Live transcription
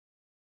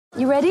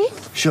You ready?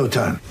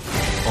 Showtime.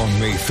 On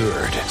May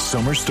 3rd,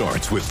 summer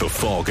starts with The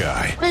Fall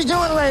Guy. Let's do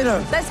it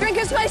later. Let's drink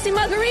a spicy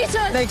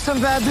margarita. Make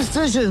some bad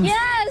decisions.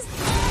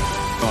 Yes!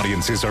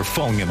 Audiences are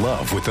falling in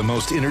love with the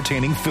most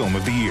entertaining film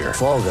of the year.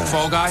 Fall Guy.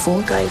 Fall Guy?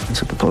 Fall Guy.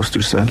 That's what the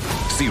poster said.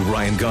 See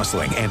Ryan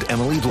Gosling and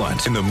Emily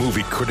Blunt in the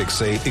movie critics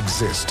say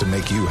exists to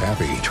make you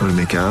happy. Trying to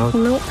make it out?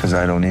 Nope. Because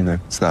I don't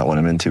either. It's not what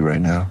I'm into right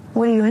now.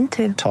 What are you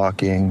into?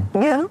 Talking.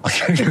 Yeah.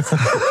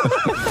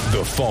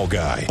 The Fall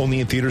Guy.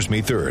 Only in theaters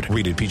May 3rd.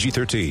 Rated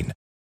PG-13.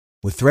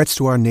 With threats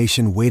to our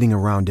nation waiting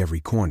around every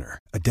corner,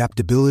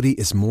 adaptability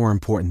is more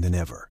important than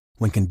ever.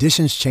 When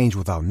conditions change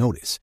without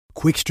notice,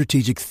 quick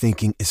strategic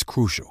thinking is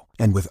crucial.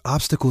 And with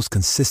obstacles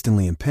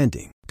consistently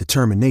impending,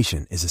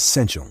 determination is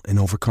essential in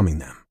overcoming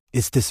them.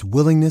 It's this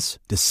willingness,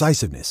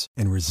 decisiveness,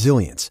 and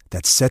resilience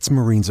that sets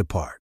Marines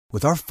apart.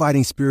 With our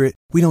fighting spirit,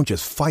 we don't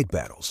just fight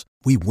battles,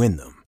 we win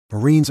them.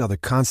 Marines are the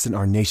constant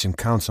our nation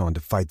counts on to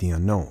fight the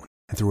unknown.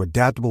 And through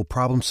adaptable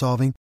problem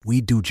solving,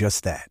 we do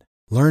just that.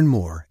 Learn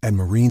more at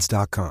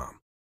marines.com.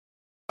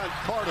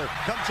 Carter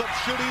comes up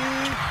shooting.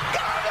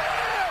 Got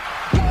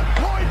it!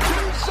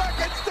 1.2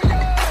 seconds to go.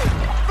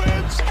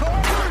 Vince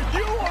Carter,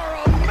 you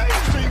are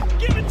amazing.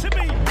 Give it to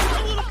me.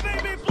 A little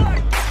baby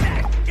black.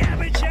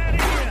 Backgammon out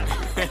of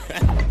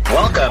here.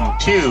 Welcome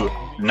to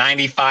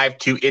 95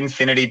 to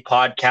Infinity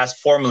podcast,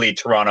 formerly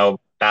Toronto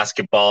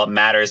Basketball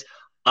Matters.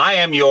 I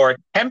am your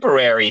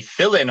temporary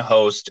fill-in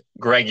host,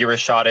 Greg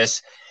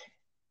Urashatis,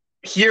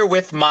 here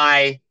with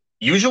my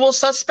usual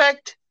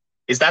suspect.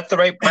 Is that the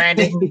right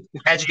Brandon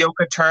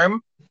Hagioka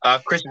term?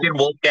 Christian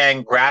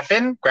Wolfgang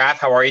Graffin. Graff,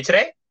 how are you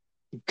today?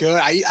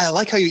 Good. I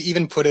like how you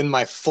even put in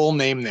my full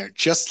name there,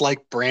 just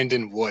like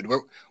Brandon Wood.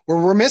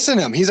 We're missing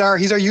him. He's our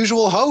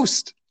usual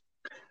host.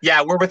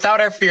 Yeah, we're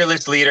without our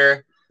fearless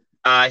leader.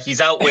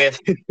 He's out with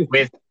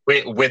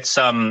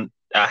some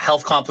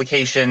health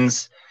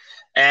complications,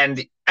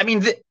 and I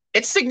mean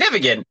it's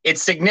significant.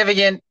 It's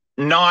significant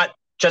not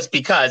just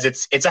because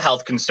it's a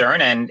health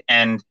concern,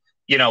 and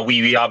you know,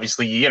 we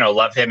obviously, you know,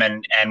 love him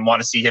and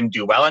want to see him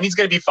do well, and he's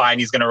going to be fine.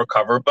 He's going to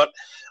recover. But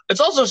it's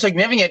also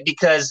significant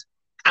because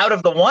out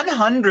of the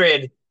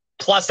 100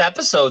 plus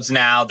episodes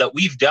now that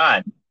we've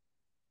done,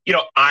 you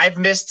know, I've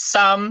missed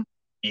some,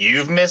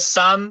 you've missed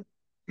some.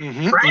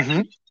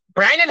 Brandon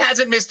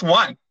hasn't missed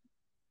one.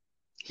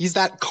 He's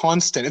that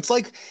constant. It's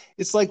like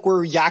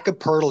we're Jakob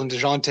Poeltl and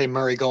DeJounte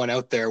Murray going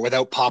out there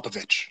without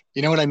Popovich.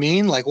 You know what I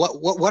mean? Like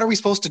what are we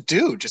supposed to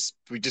do?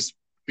 We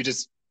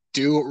just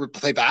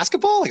play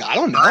basketball? Like, I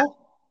don't know.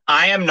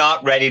 I am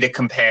not ready to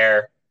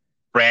compare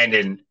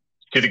Brandon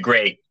to the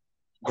great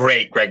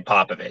Greg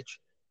Popovich.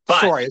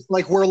 But sorry, it's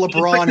like we're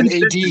LeBron and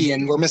AD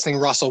and we're missing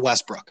Russell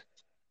Westbrook.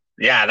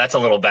 Yeah, that's a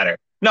little better.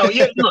 No,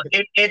 look,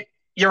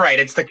 you're right.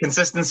 It's the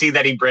consistency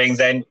that he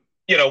brings, and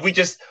you know,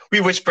 we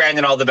wish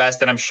Brandon all the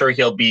best, and I'm sure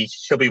he'll be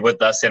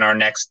with us in our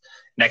next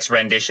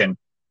rendition.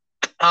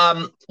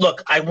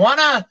 Look, I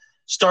want to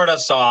start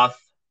us off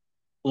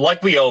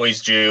like we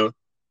always do,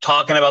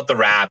 talking about the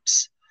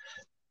Raps.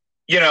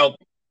 You know,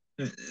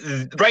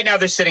 right now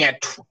they're sitting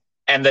at,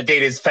 and the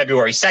date is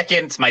February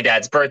 2nd. It's my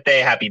dad's birthday.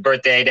 Happy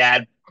birthday,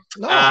 Dad.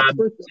 Yeah.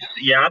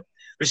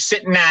 We're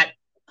sitting at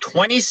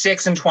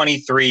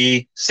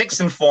 26-23,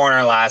 6-4 in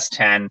our last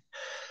 10.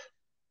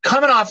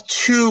 Coming off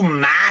two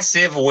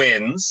massive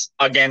wins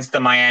against the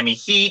Miami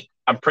Heat.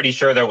 I'm pretty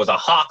sure there was a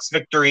Hawks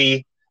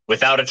victory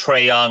without a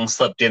Trae Young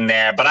slipped in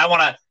there. But I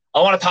want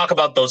to talk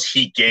about those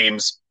Heat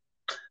games.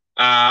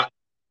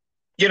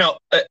 You know,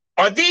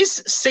 are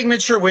these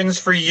signature wins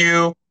for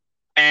you?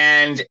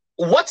 And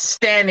what's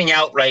standing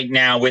out right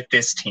now with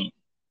this team?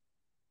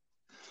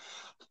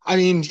 I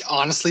mean,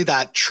 honestly,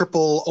 that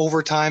triple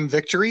overtime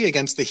victory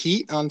against the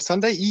Heat on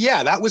Sunday,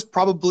 yeah, that was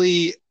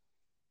probably,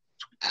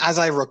 as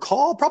I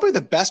recall, probably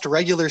the best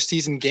regular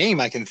season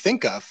game I can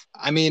think of.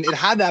 I mean, it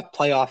had that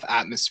playoff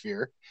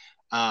atmosphere.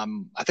 I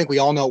think we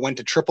all know it went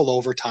to triple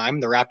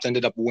overtime. The Raps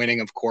ended up winning,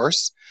 of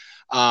course.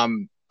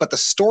 But the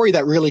story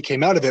that really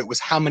came out of it was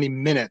how many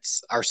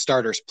minutes our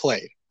starters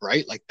played,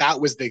 right? Like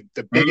that was the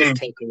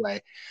biggest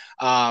takeaway.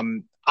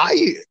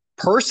 I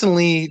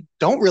personally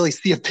don't really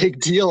see a big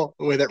deal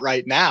with it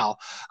right now.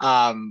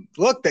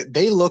 Look,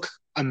 they look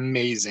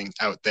amazing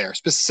out there,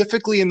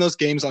 specifically in those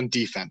games on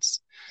defense.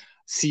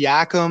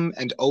 Siakam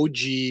and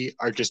OG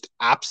are just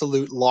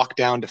absolute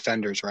lockdown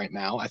defenders right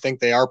now. I think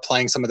they are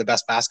playing some of the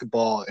best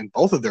basketball in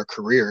both of their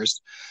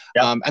careers.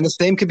 Yep. And the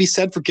same could be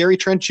said for Gary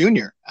Trent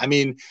Jr. I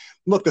mean,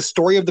 look, the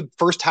story of the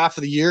first half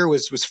of the year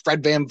was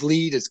Fred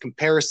VanVleet, his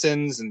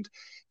comparisons, and,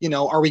 you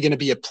know, are we going to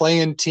be a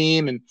play-in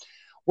team? And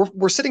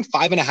we're sitting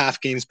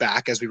 5.5 games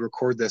back as we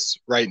record this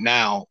right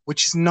now,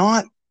 which is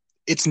not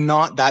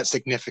that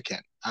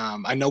significant.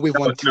 I know we've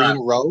won 3 in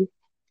a row.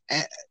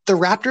 The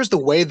Raptors, the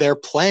way they're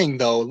playing,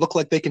 though, look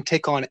like they can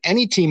take on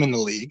any team in the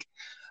league.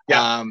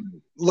 Yeah.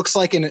 Looks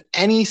like in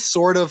any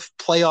sort of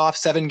playoff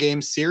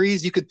 7-game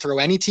series, you could throw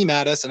any team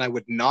at us, and I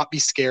would not be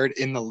scared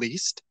in the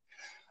least.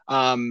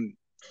 And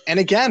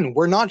again,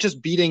 we're not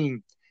just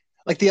beating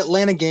 – like the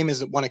Atlanta game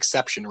is one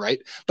exception, right?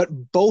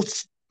 But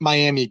both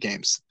Miami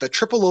games. The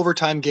triple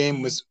overtime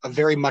game was a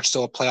very much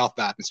so a playoff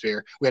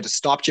atmosphere. We had to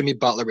stop Jimmy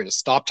Butler. We had to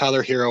stop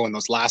Tyler Hero in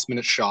those last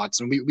minute shots.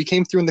 And we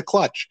came through in the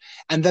clutch.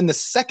 And then the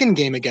second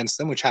game against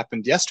them, which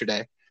happened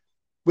yesterday,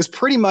 was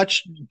pretty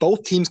much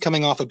both teams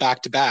coming off a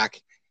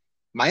back-to-back.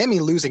 Miami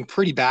losing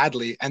pretty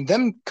badly and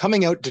them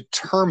coming out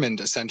determined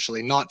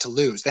essentially not to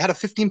lose. They had a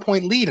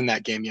 15-point lead in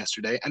that game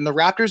yesterday. And the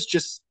Raptors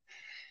just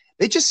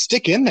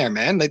stick in there,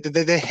 man.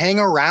 They hang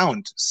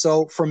around.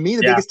 So for me,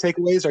 the biggest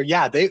takeaways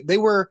are, they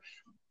were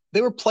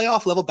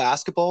playoff level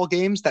basketball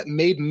games that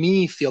made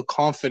me feel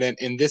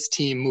confident in this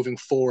team moving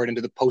forward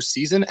into the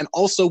postseason, and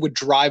also would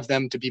drive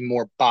them to be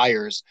more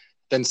buyers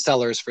than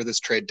sellers for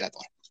this trade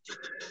deadline.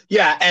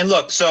 Yeah. And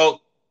look, so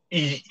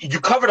you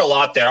covered a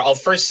lot there. I'll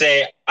first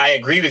say I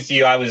agree with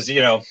you. I was,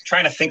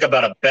 trying to think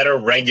about a better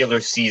regular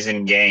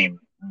season game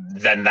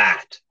than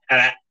that.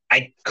 And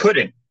I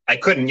couldn't,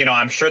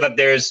 I'm sure that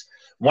there's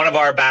one of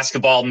our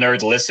basketball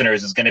nerd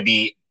listeners is going to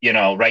be,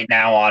 right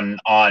now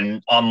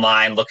on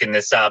online looking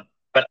this up.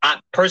 But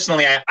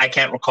personally, I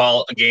can't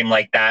recall a game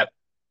like that.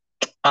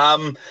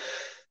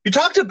 You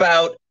talked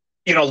about,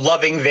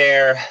 loving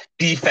their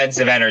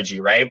defensive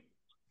energy, right?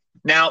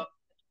 Now,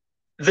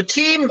 the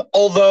team,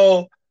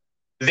 although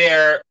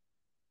they're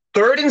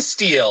third in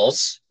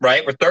steals,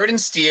 right? We're third in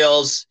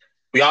steals.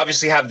 We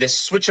obviously have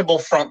this switchable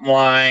front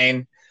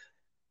line.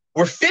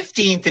 We're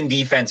 15th in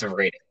defensive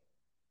rating.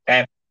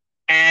 Okay.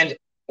 And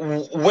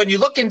when you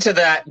look into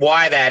that,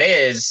 why that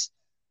is,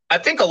 I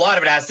think a lot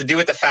of it has to do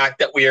with the fact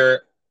that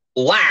we're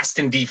last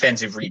in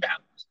defensive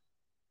rebounds,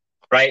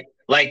 right?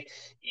 Like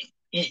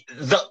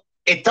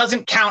it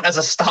doesn't count as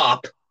a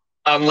stop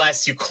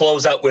unless you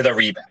close out with a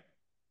rebound.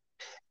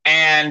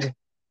 And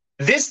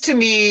this to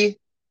me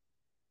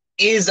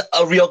is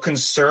a real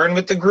concern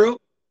with the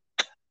group.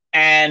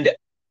 And,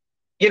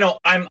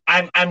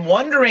 I'm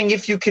wondering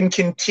if you can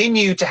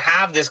continue to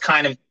have this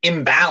kind of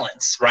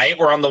imbalance, right?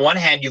 Where on the one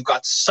hand, you've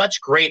got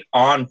such great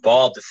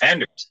on-ball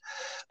defenders,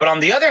 but on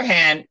the other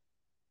hand,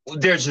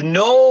 there's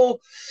no,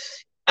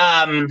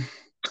 even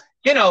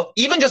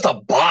just a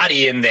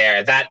body in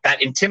there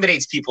that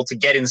intimidates people to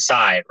get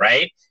inside,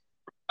 right?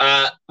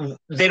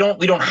 We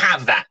don't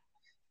have that.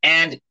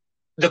 And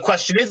the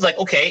question is like,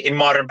 okay, in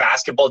modern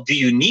basketball, do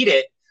you need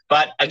it?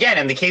 But again,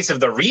 in the case of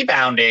the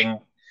rebounding,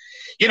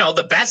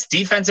 the best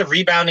defensive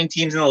rebounding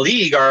teams in the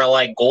league are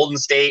like Golden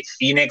State,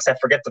 Phoenix. I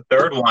forget the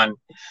third one.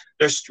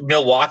 There's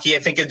Milwaukee. I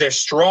think they're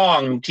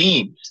strong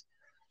teams.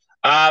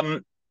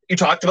 You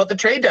talked about the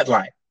trade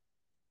deadline.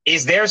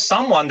 Is there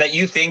someone that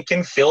you think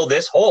can fill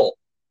this hole?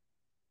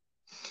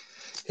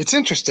 It's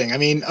interesting. I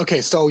mean,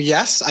 okay, so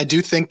yes, I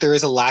do think there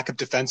is a lack of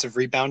defensive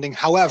rebounding.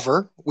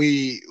 However,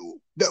 we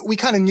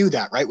kind of knew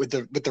that, right? With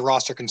the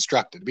roster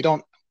constructed,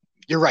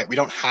 you're right. We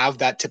don't have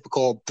that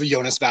typical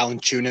Jonas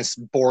Valanciunas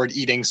board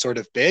eating sort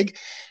of big.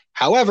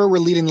 However, we're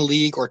leading the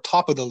league, or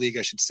top of the league,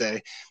 I should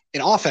say,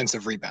 in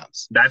offensive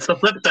rebounds. That's the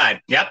flip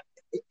side. Yep.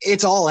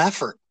 It's all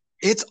effort.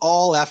 It's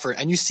all effort.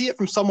 And you see it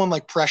from someone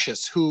like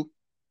Precious, who,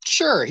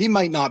 sure, he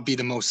might not be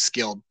the most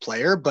skilled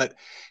player, but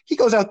he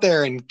goes out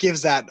there and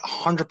gives that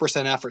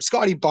 100% effort.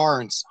 Scotty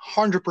Barnes,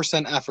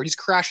 100% effort. He's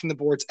crashing the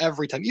boards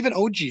every time. Even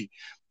OG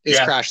is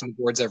crashing the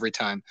boards every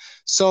time.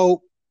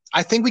 So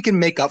I think we can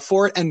make up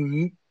for it.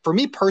 And for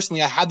me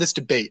personally, I had this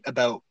debate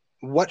about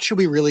what should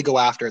we really go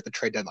after at the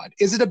trade deadline?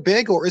 Is it a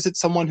big, or is it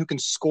someone who can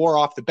score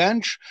off the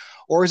bench?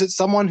 Or is it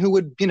someone who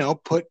would,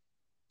 put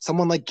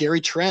someone like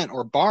Gary Trent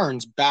or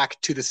Barnes back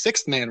to the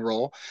sixth man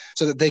role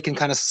so that they can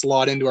kind of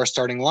slot into our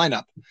starting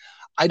lineup?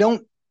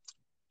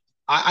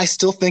 I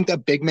still think a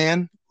big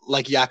man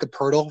like Jakob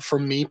Poeltl, for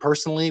me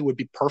personally, would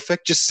be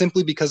perfect, just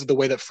simply because of the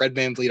way that Fred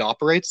VanVleet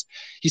operates.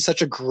 He's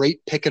such a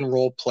great pick and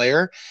roll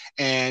player.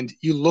 And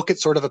you look at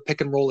sort of a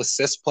pick and roll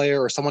assist player,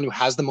 or someone who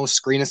has the most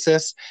screen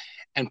assists,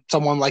 and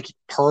someone like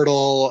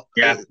Poeltl,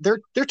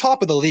 they're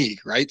top of the league,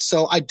 right?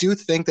 So I do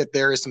think that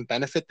there is some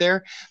benefit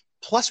there.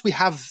 Plus we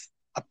have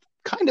a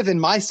kind of, in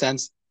my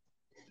sense,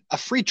 a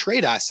free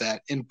trade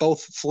asset in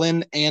both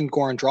Flynn and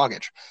Goran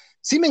Dragic.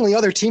 Seemingly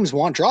other teams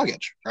want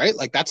Dragic, right?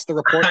 Like that's the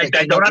report. I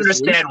don't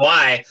understand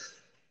why.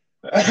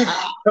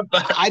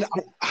 I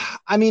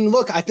mean,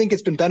 look, I think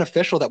it's been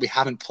beneficial that we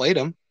haven't played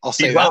him. I'll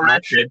say he's well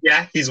rested.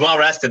 Yeah, he's well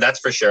rested. That's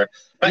for sure.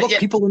 But look,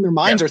 people in their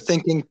minds are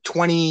thinking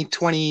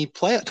 2020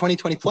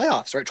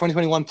 playoffs, right?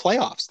 2021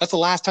 playoffs. That's the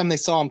last time they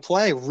saw him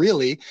play,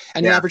 really.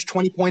 And he averaged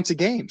 20 points a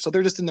game. So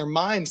they're just in their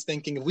minds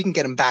thinking, if we can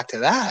get him back to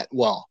that,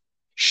 well,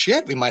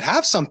 shit, we might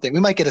have something. We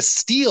might get a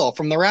steal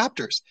from the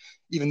Raptors,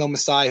 even though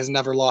Masai has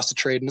never lost a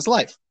trade in his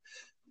life.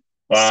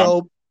 Wow.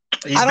 So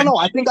I don't know.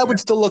 I think I would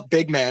still look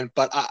big man,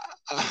 but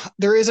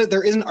there is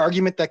an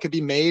argument that could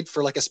be made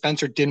for like a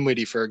Spencer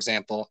Dinwiddie, for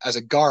example, as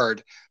a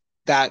guard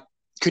that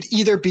could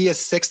either be a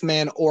sixth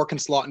man or can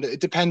slot into.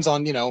 It depends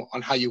on,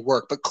 on how you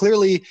work, but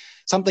clearly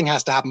something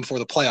has to happen before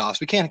the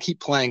playoffs. We can't keep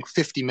playing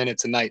 50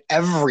 minutes a night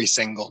every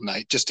single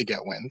night just to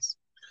get wins.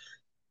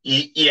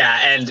 Yeah.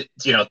 And,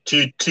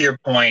 to your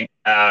point,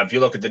 if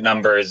you look at the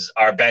numbers,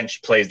 our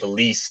bench plays the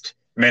least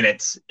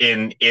minutes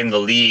in the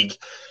league.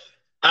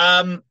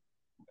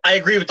 I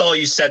agree with all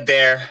you said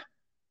there.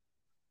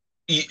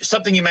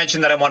 something you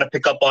mentioned that I want to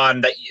pick up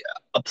on,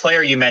 a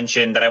player you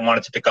mentioned that I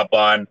wanted to pick up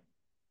on,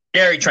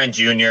 Gary Trent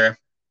Jr.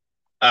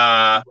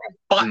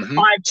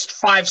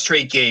 Five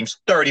straight games,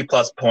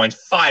 30-plus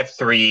points, 5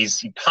 threes.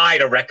 He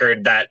tied a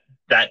record that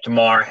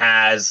DeMar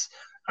has.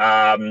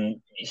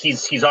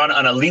 He's on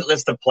an elite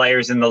list of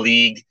players in the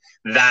league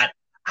that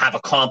have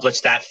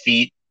accomplished that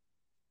feat.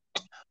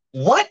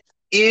 What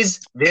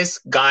is this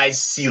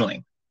guy's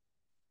ceiling?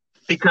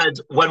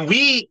 Because when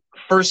we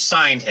first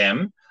signed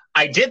him,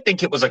 I did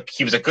think he was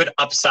a good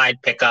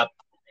upside pickup.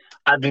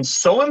 I've been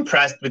so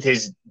impressed with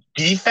his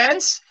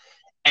defense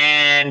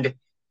and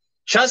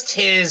just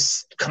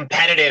his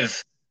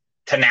competitive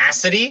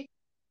tenacity,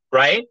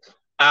 right?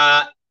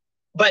 But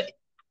what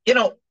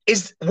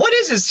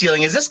is his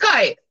ceiling?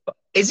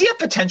 Is he a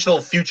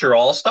potential future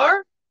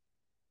all-star?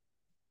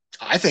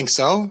 I think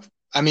so.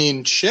 I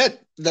mean, shit.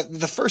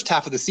 The first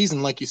half of the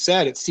season, like you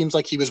said, it seems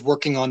like he was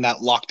working on that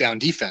lockdown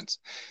defense,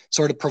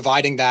 sort of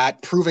providing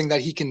that, proving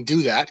that he can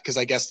do that. Because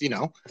I guess,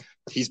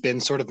 he's been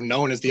sort of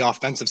known as the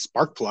offensive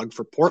spark plug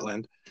for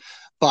Portland.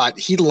 But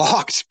he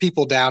locked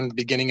people down at the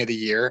beginning of the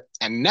year.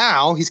 And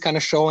now he's kind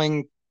of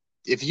showing,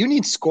 if you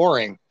need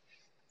scoring,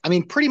 I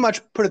mean, pretty much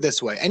put it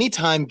this way.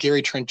 Anytime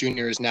Gary Trent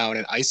Jr. is now in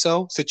an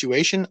ISO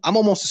situation, I'm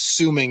almost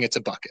assuming it's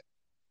a bucket.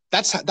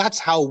 That's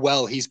how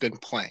well he's been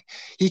playing.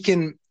 He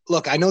can –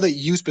 look, I know that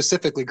you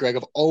specifically, Greg,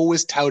 have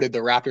always touted the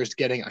Raptors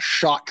getting a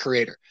shot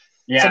creator.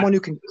 Yeah. Someone who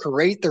can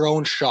create their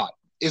own shot.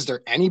 Is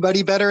there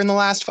anybody better in the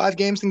last 5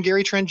 games than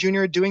Gary Trent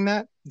Jr. at doing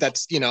that?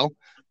 That's,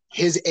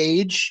 his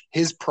age,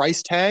 his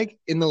price tag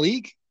in the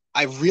league?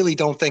 I really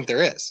don't think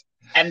there is.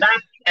 And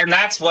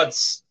that's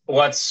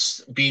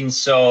what's been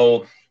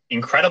so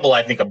incredible,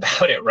 I think,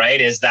 about it, right?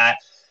 Is that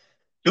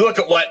you look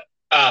at what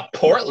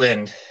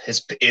Portland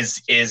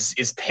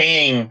is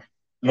paying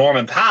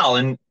Norman Powell,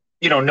 and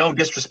no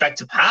disrespect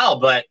to Powell,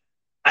 but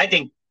I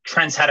think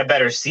Trent's had a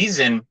better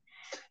season,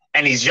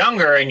 and he's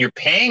younger, and you're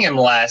paying him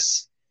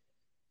less,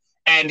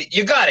 and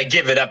you got to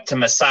give it up to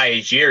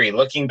Masai Ujiri.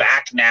 Looking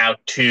back now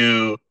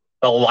to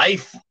the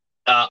life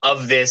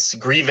of this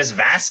Grievous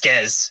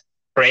Vasquez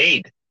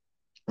trade,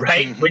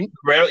 right?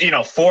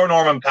 Mm-hmm. For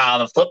Norman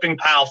Powell, and flipping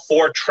Powell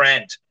for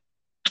Trent.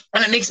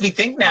 And it makes me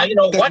think now,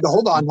 what?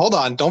 Hold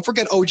on. Don't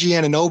forget OG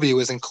Anunoby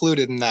was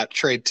included in that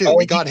trade too.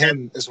 We got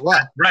him as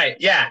well. Right,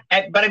 yeah.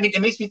 But I mean,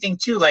 it makes me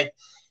think too, like,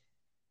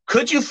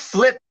 could you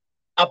flip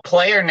a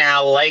player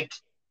now like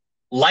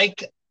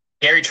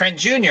Gary Trent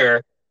Jr.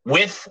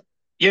 with,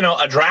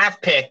 a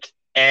draft pick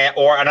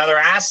or another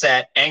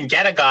asset and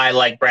get a guy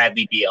like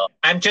Bradley Beal?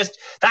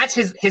 That's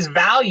his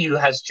value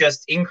has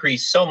just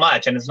increased so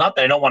much. And it's not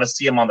that I don't want to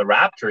see him on the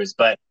Raptors,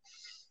 but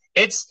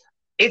it's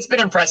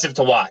been impressive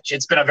to watch.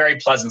 It's been a very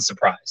pleasant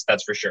surprise,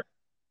 that's for sure.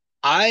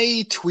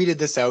 I tweeted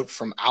this out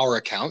from our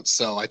account,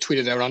 so I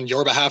tweeted out on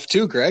your behalf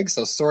too, Greg,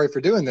 so sorry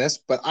for doing this,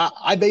 but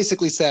I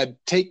basically said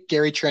take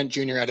Gary Trent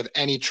Jr. out of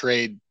any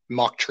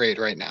mock trade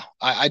right now.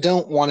 I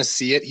don't want to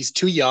see it. He's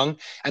too young,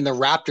 and the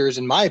Raptors,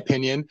 in my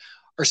opinion,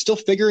 are still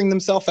figuring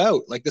themselves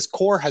out. Like, this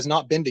core has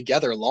not been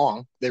together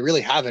long. They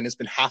really haven't. It's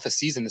been half a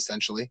season,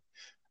 essentially.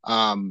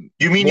 You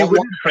mean you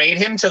wouldn't trade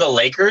him to the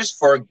Lakers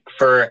for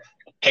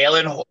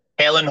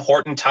Halen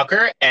Horton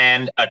Tucker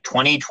and a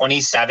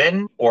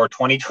 2027 or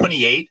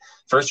 2028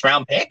 first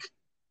round pick?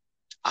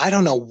 I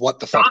don't know what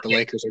the fuck the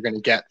Lakers are going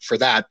to get for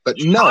that, but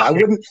no, I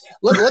wouldn't.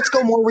 Let's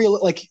go more real,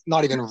 like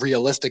not even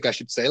realistic, I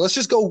should say. Let's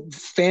just go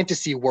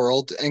fantasy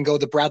world and go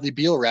the Bradley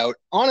Beal route.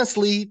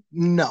 Honestly,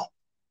 no.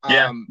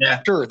 Yeah.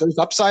 Sure, there's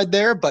upside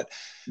there, but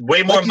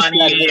way more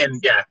money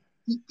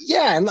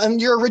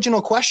and your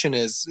original question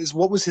is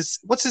what's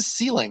his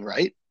ceiling,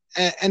 right?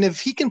 And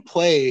if he can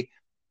play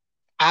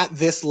at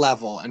this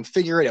level and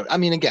figure it out. I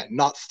mean, again,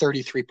 not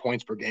 33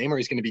 points per game or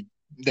he's going to be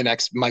the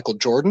next Michael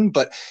Jordan,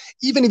 but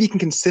even if he can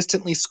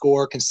consistently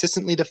score,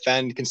 consistently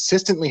defend,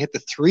 consistently hit the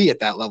 3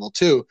 at that level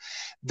too,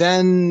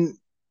 then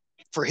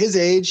for his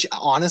age,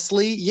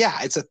 honestly, yeah,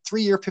 it's a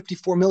 3-year,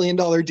 $54 million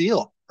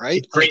deal,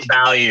 right? Great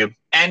value.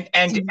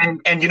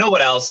 And you know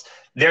what else?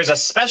 There's a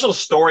special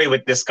story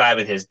with this guy,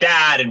 with his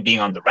dad and being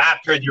on the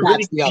Raptors. You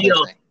really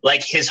feel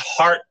like his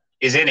heart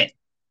is in it.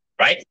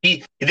 Right.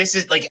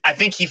 I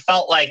think he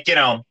felt like,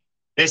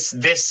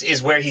 this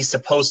is where he's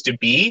supposed to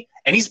be,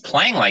 and he's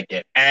playing like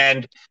it.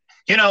 And,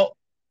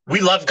 we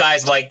love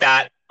guys like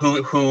that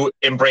who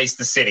embrace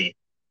the city.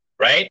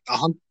 Right.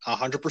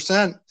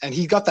 100%. And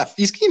he got that.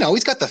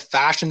 He's got the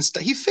fashion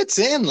stuff. He fits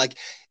in. Like,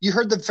 you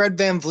heard the Fred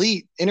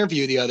VanVleet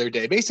interview the other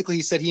day. Basically,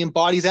 he said he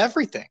embodies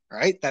everything,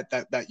 right?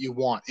 That you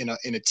want in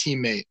a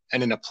teammate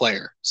and in a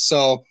player.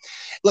 So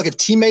look, if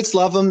teammates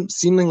love him,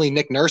 seemingly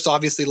Nick Nurse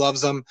obviously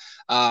loves him.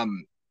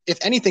 If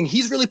anything,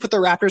 he's really put the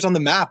Raptors on the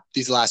map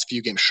these last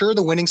few games. Sure,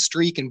 the winning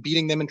streak and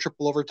beating them in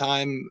triple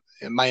overtime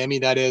in Miami,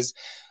 that is.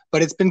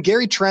 But it's been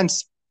Gary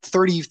Trent's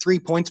 33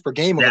 points per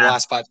game over the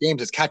last 5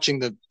 games. It's catching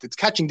the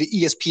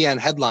ESPN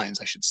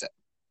headlines, I should say.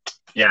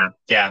 Yeah.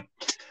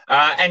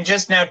 And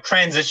just now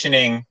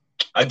transitioning,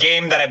 a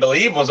game that I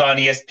believe was on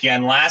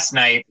ESPN last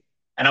night,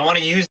 and I want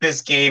to use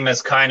this game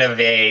as kind of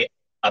a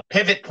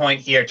pivot point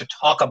here to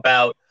talk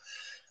about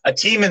a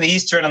team in the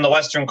Eastern and the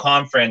Western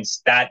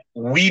Conference that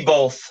we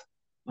both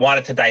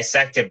wanted to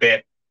dissect a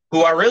bit,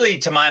 who are really,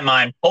 to my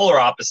mind, polar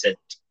opposite.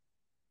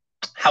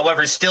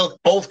 However, still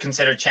both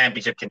considered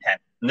championship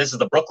contenders. And this is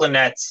the Brooklyn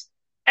Nets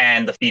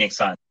and the Phoenix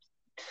Suns.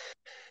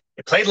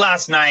 They played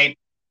last night.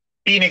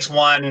 Phoenix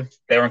won.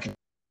 They were in pretty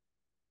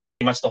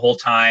much the whole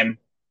time,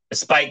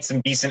 despite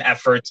some decent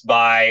efforts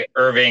by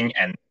Irving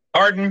and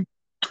Harden.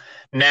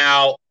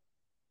 Now,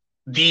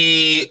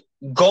 the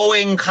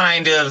going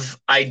kind of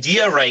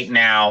idea right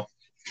now,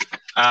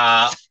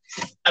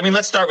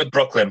 let's start with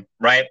Brooklyn,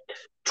 right?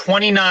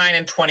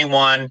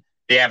 29-21.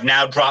 They have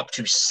now dropped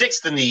to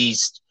 6th in the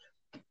East.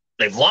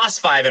 They've lost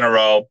 5 in a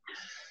row.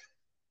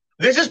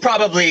 This is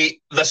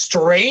probably the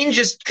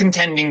strangest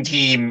contending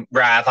team,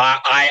 Rav,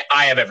 I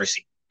have ever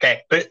seen.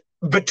 Okay, but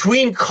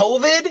between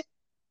COVID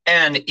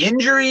and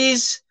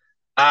injuries,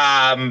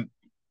 and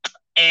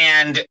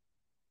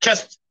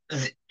just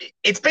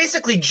it's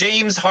basically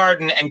James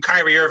Harden and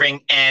Kyrie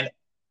Irving and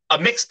a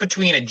mix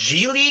between a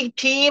G League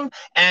team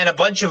and a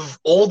bunch of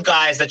old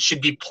guys that should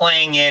be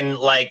playing in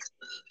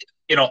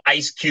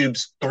Ice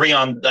Cube's 3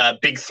 on the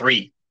Big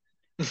 3.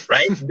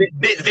 Right?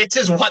 This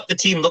is what the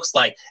team looks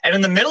like. And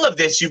in the middle of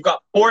this, you've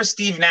got poor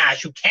Steve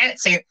Nash, who can't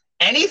say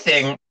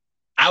anything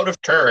out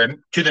of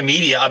turn to the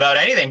media about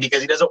anything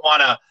because he doesn't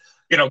want to,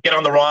 get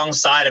on the wrong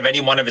side of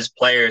any one of his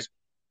players.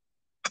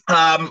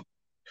 Can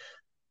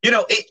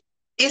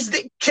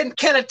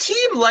a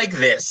team like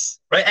this,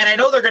 right? And I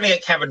know they're going to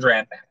get Kevin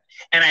Durant back.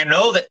 And I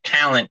know that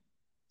talent,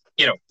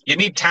 you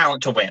need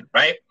talent to win,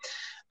 right?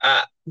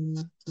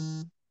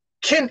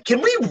 Can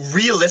we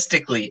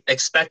realistically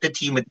expect a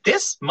team with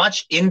this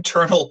much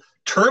internal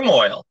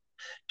turmoil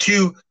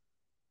to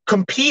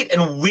compete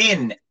and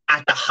win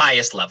at the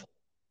highest level?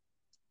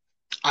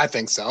 I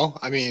think so.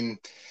 I mean,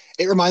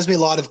 it reminds me a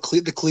lot of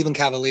the Cleveland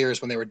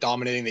Cavaliers when they were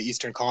dominating the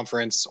Eastern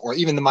Conference, or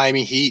even the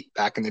Miami Heat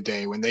back in the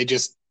day when they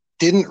just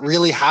didn't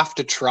really have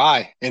to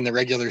try in the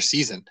regular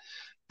season.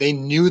 They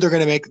knew they're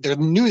going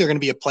to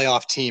be a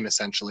playoff team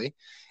essentially.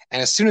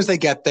 And as soon as they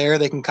get there,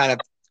 they can kind of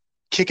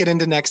kick it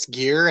into next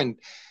gear. And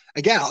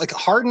again, like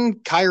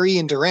Harden, Kyrie,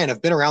 and Durant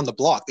have been around the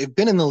block. They've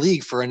been in the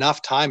league for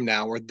enough time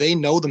now where they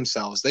know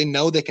themselves. They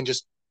know they can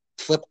just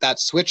flip that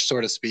switch, so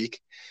to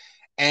speak.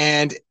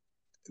 And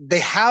they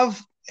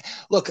have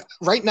 – look,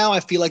 right now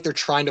I feel like they're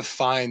trying to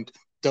find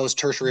those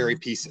tertiary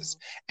pieces.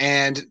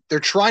 And they're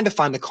trying to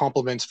find the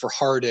complements for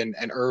Harden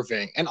and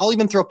Irving. And I'll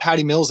even throw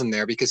Patty Mills in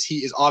there because he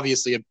is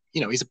obviously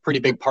he's a pretty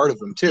big part of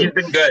them too. He's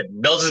been good.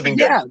 Mills has been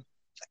good. Yeah.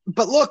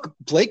 But look,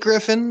 Blake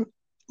Griffin,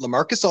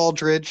 LaMarcus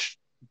Aldridge,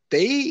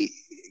 they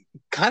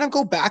kind of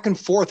go back and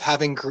forth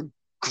having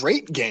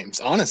great games,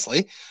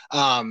 honestly.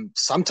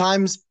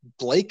 Sometimes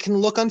Blake can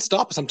look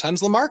unstoppable.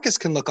 Sometimes LaMarcus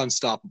can look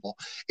unstoppable.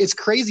 It's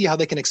crazy how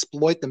they can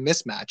exploit the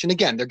mismatch. And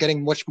again, they're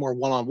getting much more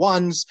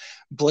one-on-ones.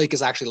 Blake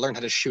has actually learned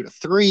how to shoot a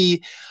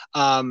 3.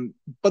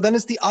 But then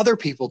it's the other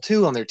people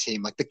too on their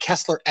team, like the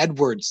Kessler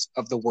Edwards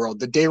of the world,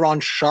 the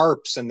Day'Ron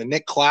Sharps and the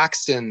Nick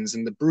Claxtons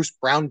and the Bruce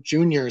Brown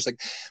Juniors. Like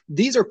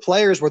these are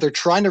players where they're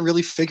trying to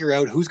really figure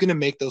out who's going to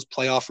make those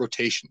playoff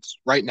rotations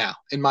right now,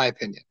 in my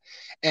opinion.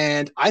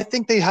 And I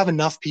think they have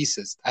enough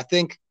pieces. I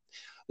think,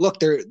 look,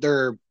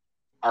 they're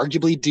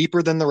arguably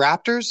deeper than the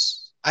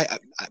Raptors. I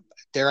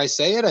dare I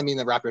say it? I mean,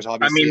 the Raptors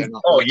obviously.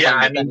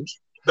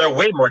 They're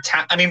way more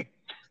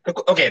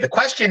okay, the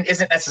question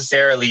isn't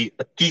necessarily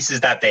the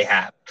pieces that they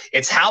have.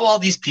 It's how all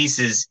these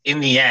pieces in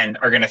the end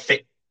are going to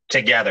fit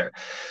together.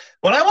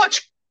 When I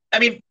watch,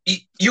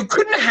 you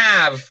couldn't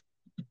have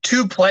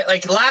two play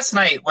like last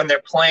night when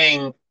they're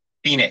playing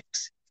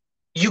Phoenix.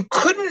 You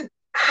couldn't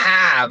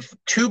have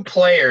two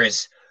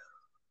players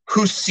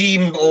who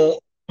seem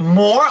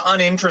more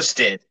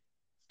uninterested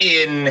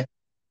in,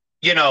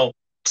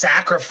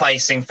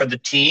 sacrificing for the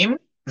team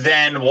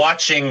than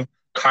watching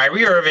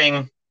Kyrie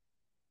Irving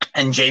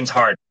and James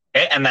Harden.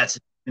 Okay? And that's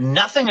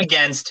nothing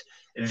against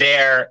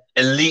their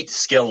elite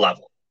skill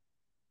level.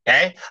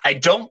 Okay. I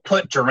don't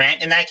put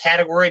Durant in that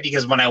category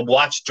because when I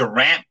watch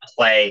Durant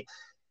play,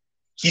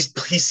 he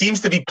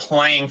seems to be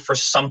playing for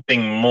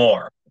something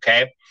more.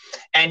 Okay.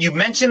 And you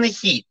mentioned the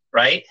Heat,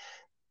 right?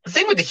 The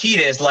thing with the Heat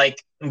is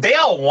they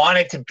all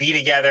wanted to be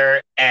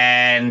together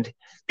and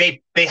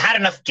they had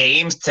enough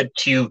games to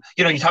you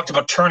talked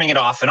about turning it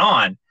off and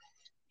on.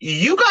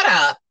 You got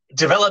to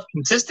develop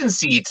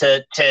consistency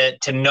to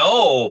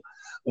know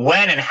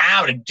when and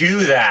how to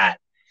do that.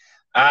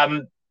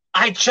 I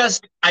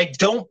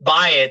don't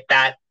buy it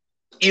that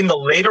in the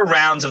later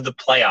rounds of the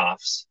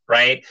playoffs,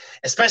 right?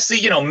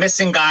 Especially,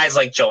 missing guys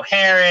like Joe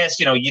Harris,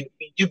 you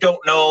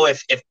don't know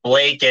if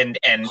Blake and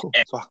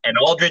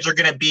Aldridge are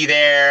going to be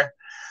there.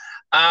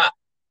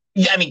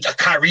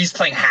 Kyrie's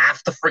playing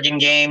half the friggin'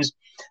 games.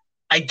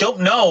 I don't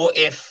know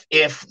if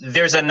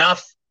there's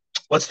enough,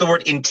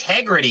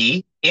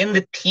 integrity in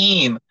the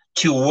team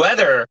to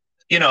weather,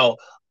 a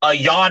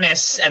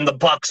Giannis and the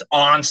Bucks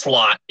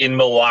onslaught in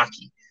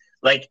Milwaukee.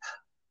 It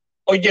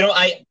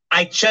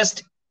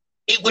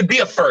would be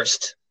a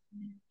first.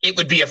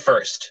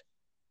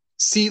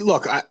 See,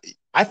 look,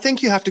 I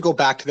think you have to go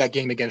back to that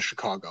game against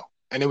Chicago.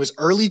 and it was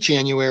early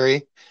January.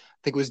 I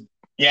think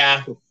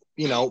it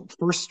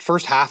was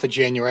first half of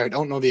January. I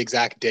don't know the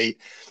exact date,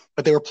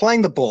 but they were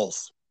playing the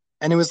Bulls.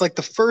 And it was like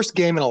the first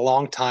game in a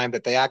long time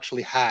that they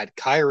actually had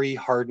Kyrie,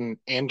 Harden,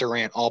 and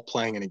Durant all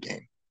playing in a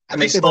game.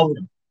 And they've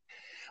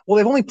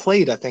only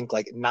played, I think,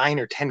 like 9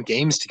 or 10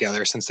 games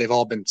together since they've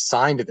all been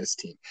signed to this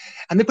team.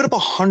 And they put up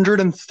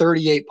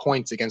 138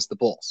 points against the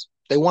Bulls.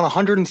 They won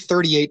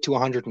 138 to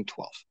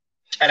 112.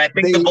 And I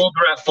think the Bulls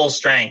were at full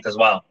strength as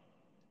well.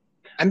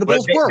 And the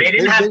Bulls were. They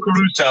didn't have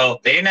Caruso.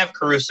 They didn't have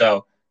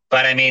Caruso.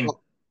 But, I mean,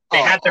 they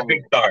had their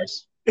big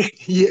stars.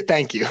 Yeah,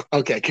 thank you.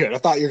 Okay, good. I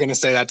thought you were going to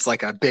say that's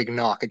like a big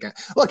knock again.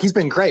 Look, he's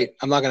been great.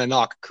 I'm not going to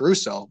knock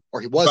Caruso,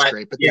 or he was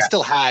great, but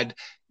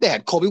they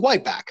had Kobe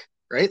White back,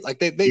 right? Like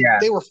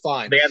they were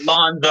fine. They had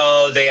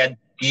Lonzo, they had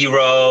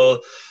Hero,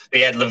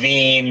 they had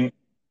Levine.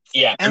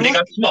 Yeah, and they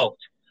got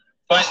smoked.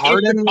 But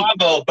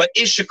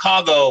is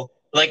Chicago,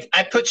 like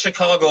I put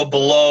Chicago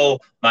below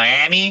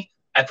Miami.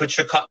 I put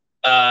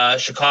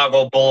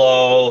Chicago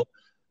below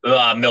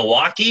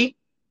Milwaukee.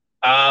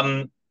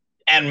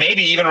 And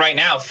maybe even right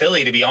now,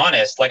 Philly, to be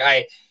honest. Like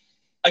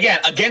again,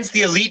 against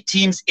the elite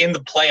teams in the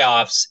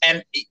playoffs,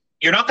 and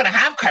you're not going to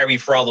have Kyrie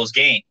for all those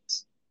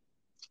games.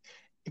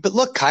 But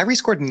look, Kyrie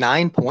scored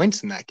 9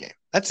 points in that game.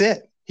 That's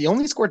it. He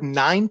only scored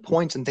 9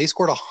 points, and they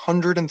scored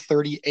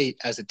 138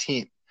 as a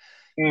team.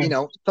 You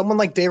know, someone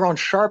like Day'Ron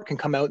Sharpe can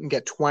come out and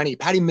get 20.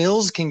 Patty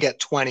Mills can get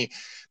 20.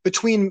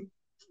 Between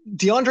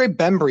DeAndre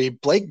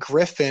Bembry, Blake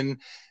Griffin,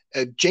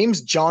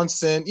 James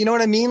Johnson, you know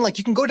what I mean? Like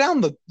you can kind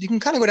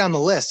of go down the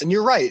list, and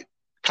you're right.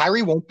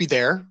 Kyrie won't be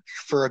there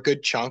for a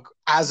good chunk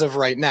as of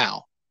right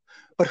now.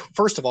 But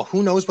first of all,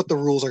 who knows what the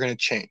rules are going to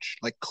change?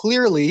 Like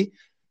clearly,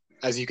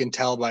 as you can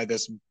tell by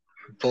this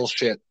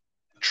bullshit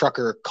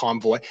trucker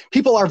convoy,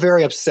 people are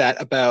very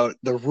upset about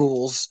the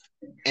rules.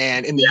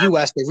 And in the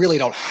US, they really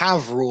don't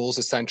have rules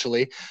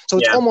essentially. So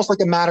it's almost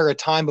like a matter of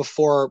time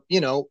before,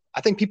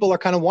 I think people are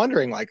kind of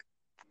wondering like,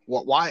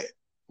 why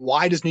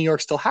does New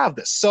York still have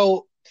this?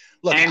 So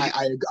look,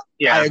 I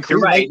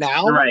agree right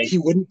now. He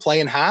wouldn't play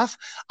in half.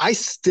 I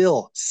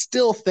still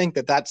think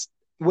that's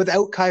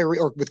without Kyrie,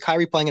 or with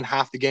Kyrie playing in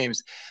half the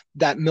games,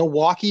 that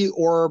Milwaukee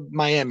or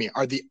Miami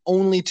are the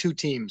only two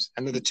teams,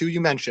 and they're the two you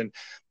mentioned,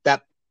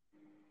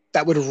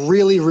 that would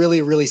really,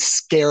 really, really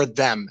scare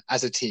them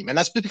as a team. And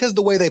that's because of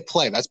the way they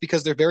play. That's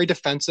because they're very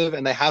defensive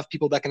and they have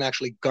people that can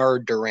actually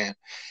guard Durant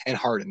and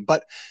Harden.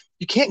 But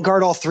you can't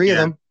guard all three of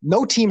them.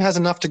 No team has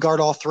enough to guard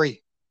all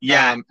three.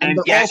 Yeah. And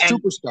they're all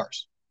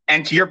superstars.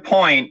 And to your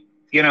point,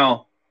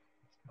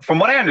 from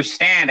what I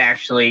understand,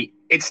 actually,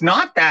 it's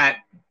not that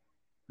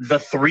the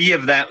three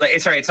of them,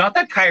 it's not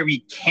that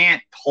Kyrie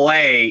can't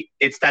play.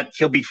 It's that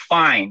he'll be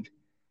fined.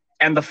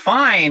 And the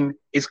fine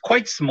is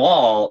quite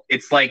small.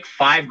 It's like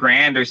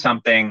 $5,000 or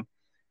something.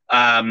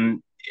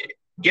 And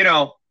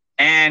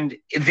the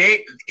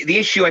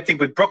issue I think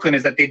with Brooklyn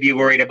is that they'd be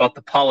worried about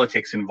the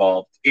politics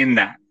involved in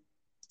that.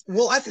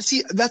 Well,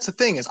 that's the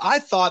thing is I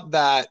thought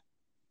that,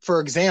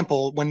 for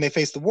example, when they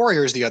faced the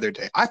Warriors the other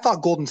day, I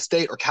thought Golden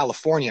State, or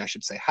California, I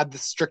should say, had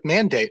this strict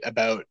mandate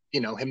about,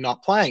 him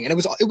not playing. And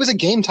it was a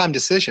game time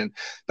decision.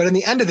 But in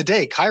the end of the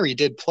day, Kyrie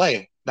did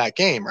play that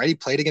game, right? He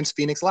played against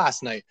Phoenix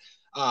last night.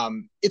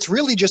 It's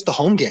really just the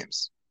home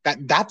games.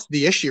 That's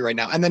the issue right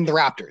now. And then the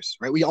Raptors,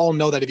 right? We all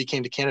know that if he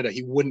came to Canada,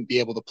 he wouldn't be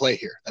able to play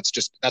here.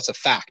 That's a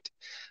fact,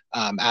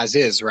 as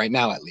is right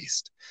now, at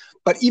least.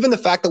 But even the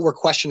fact that we're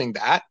questioning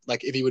that,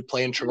 like if he would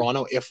play in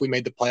Toronto, if we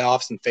made the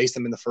playoffs and face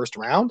them in the first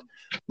round,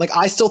 like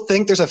I still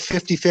think there's a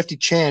 50-50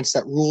 chance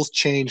that rules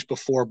change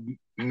before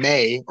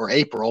May or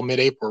April,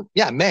 mid-April,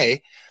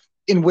 May,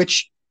 in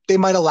which they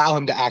might allow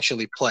him to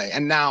actually play.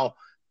 And now,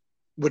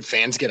 would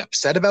fans get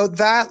upset about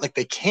that? Like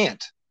they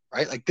can't,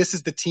 right? Like this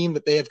is the team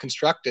that they have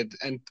constructed,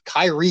 and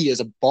Kyrie is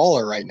a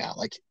baller right now.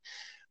 Like,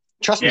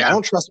 trust me, I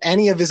don't trust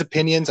any of his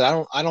opinions.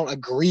 I don't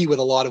agree with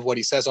a lot of what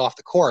he says off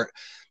the court.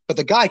 But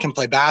the guy can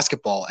play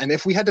basketball. And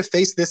if we had to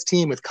face this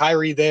team with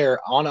Kyrie there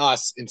on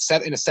us in a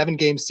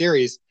 7-game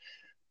series,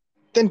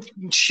 then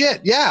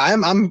shit,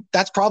 I'm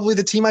that's probably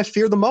the team I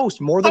fear the most,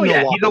 more than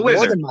Milwaukee,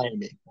 more than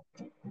Miami.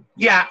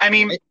 Yeah, I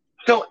mean,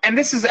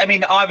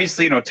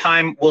 obviously,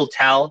 time will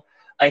tell.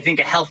 I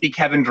think a healthy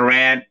Kevin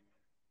Durant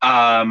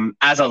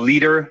as a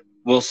leader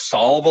will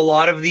solve a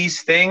lot of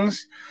these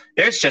things.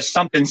 There's just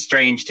something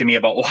strange to me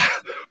about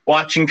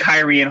watching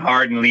Kyrie and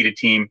Harden lead a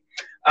team.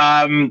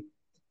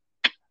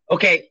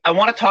 Okay, I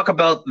want to talk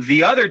about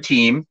the other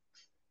team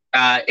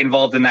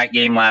involved in that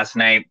game last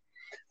night,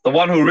 the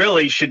one who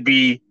really should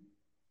be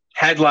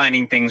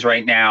headlining things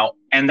right now,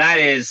 and that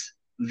is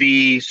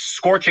the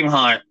scorching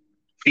hot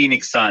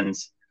Phoenix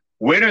Suns,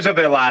 winners of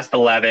their last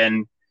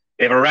 11.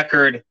 They have a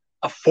record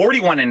of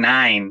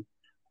 41-9.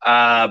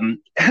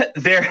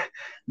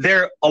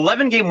 Their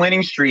 11-game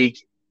winning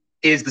streak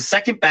is the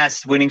second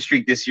best winning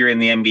streak this year in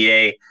the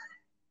NBA,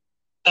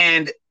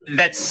 and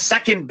that's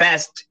second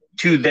best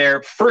to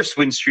their first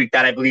win streak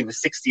that I believe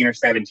was 16 or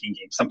 17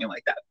 games, something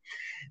like that.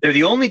 They're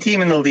the only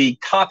team in the league,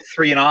 top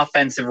 3 in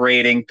offensive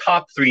rating,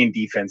 top 3 in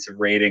defensive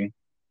rating.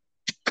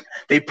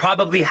 They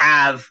probably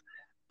have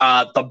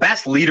the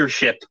best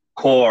leadership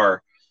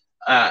core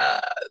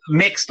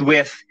mixed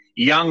with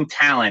young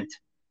talent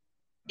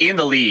in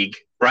the league,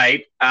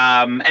 right?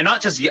 And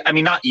not just,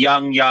 not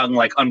young,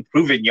 like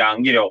unproven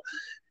young,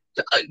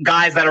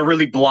 guys that are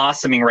really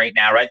blossoming right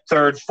now, right?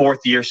 Third, fourth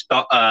year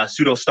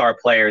pseudo-star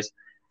players.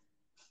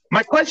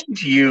 My question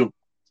to you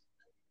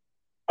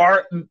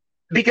and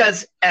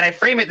I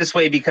frame it this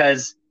way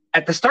because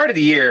at the start of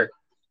the year,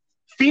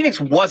 Phoenix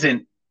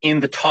wasn't in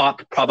the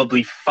top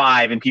probably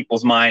 5 in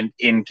people's mind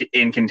in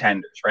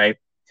contenders, right?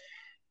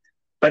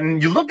 But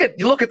you look at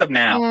them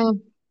now. Yeah.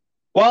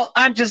 Well,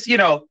 I'm just,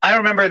 I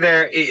remember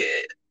I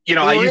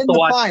used to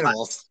watch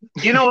finals.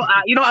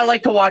 I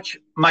like to watch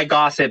my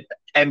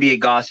NBA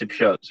gossip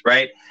shows,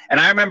 right?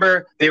 And I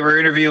remember they were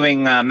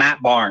interviewing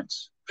Matt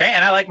Barnes, okay?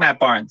 And I like Matt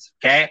Barnes,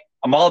 okay?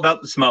 I'm all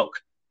about the smoke,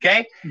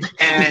 okay?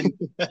 And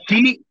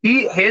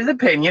his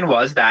opinion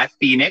was that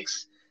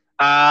Phoenix,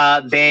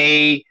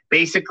 they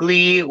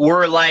basically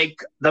were like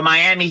the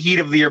Miami Heat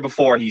of the year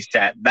before. He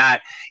said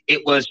that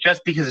it was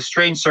just because of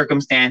strange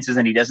circumstances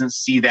and he doesn't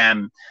see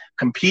them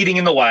competing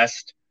in the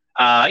West.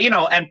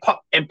 And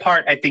in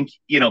part, I think,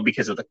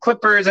 because of the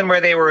Clippers and where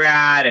they were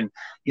at, and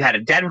you had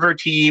a Denver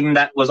team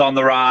that was on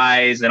the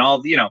rise and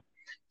all,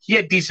 he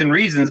had decent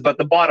reasons, but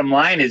the bottom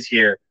line is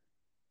here,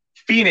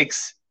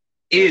 Phoenix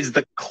is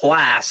the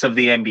class of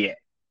the NBA.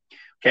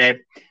 Okay.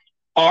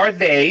 Are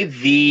they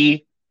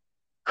the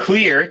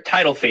clear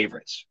title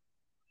favorites?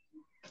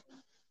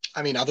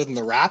 I mean, other than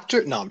the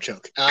Raptor, no, I'm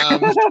joking.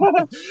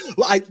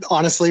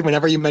 Honestly,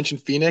 whenever you mention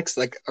Phoenix,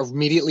 like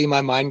immediately my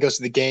mind goes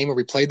to the game where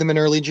we played them in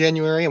early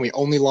January and we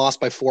only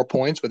lost by 4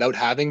 points without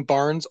having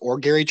Barnes or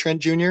Gary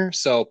Trent Jr.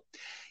 So,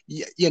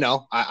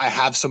 I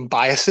have some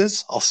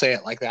biases. I'll say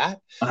it like that.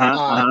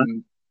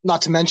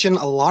 Not to mention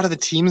a lot of the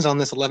teams on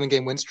this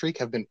 11-game win streak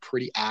have been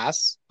pretty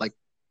ass. Like,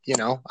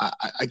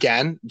 I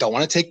again, don't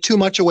want to take too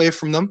much away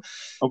from them.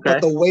 Okay.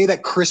 But the way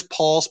that Chris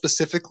Paul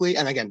specifically,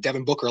 and again,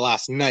 Devin Booker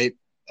last night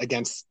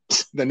against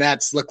the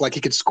Nets looked like he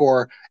could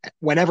score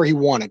whenever he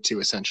wanted to,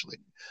 essentially.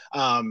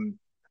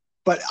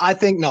 But I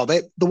think,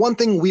 the one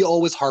thing we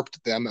always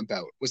harped them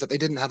about was that they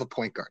didn't have a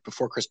point guard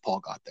before Chris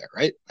Paul got there,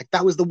 right? Like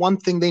that was the one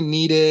thing they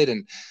needed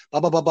and blah,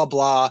 blah, blah, blah,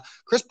 blah.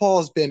 Chris Paul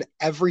has been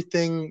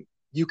everything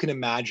you can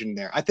imagine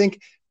there. I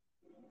think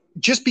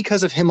just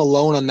because of him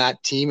alone on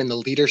that team and the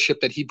leadership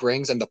that he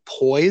brings and the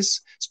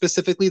poise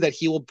specifically that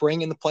he will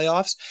bring in the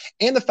playoffs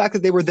and the fact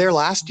that they were there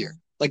last year,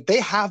 like they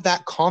have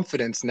that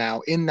confidence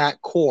now in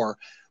that core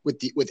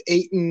with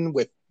Ayton,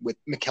 with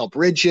Mikal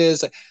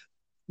Bridges.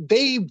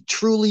 They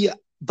truly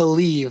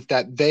believe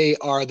that they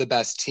are the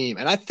best team.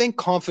 And I think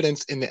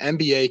confidence in the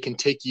NBA can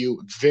take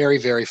you very,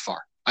 very far.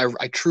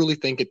 I truly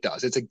think it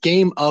does. It's a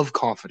game of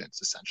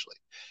confidence, essentially.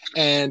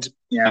 And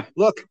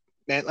look,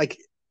 man, like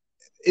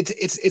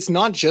it's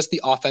not just the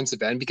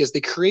offensive end because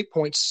they create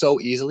points so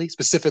easily,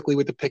 specifically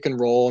with the pick and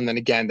roll. And then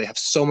again, they have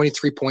so many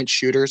 3-point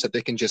shooters that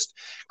they can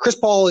Chris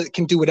Paul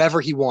can do whatever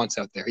he wants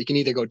out there. He can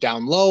either go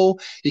down low,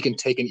 he can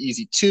take an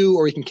easy 2,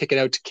 or he can kick it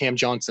out to Cam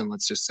Johnson,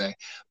 let's just say.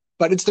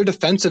 But it's their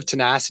defensive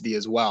tenacity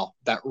as well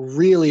that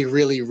really,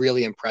 really,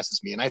 really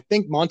impresses me. And I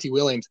think Monty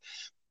Williams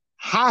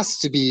has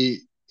to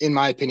be, in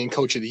my opinion,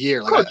 coach of the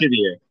year. Coach of the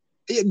year.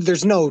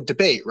 There's no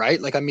debate, right?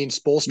 Like, I mean,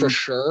 Spoelstra,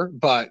 sure,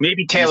 but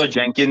maybe Taylor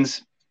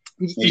Jenkins.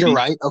 You're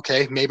right.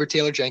 Okay, maybe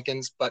Taylor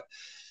Jenkins, but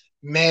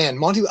man,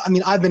 Monty. I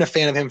mean, I've been a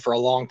fan of him for a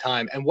long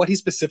time, and what he's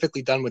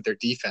specifically done with their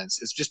defense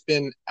has just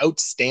been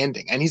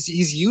outstanding. And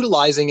he's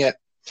utilizing it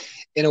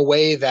in a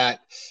way that,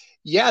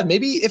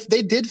 maybe if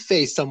they did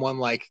face someone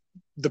like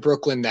the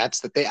Brooklyn Nets,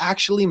 that they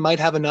actually might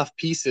have enough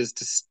pieces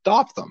to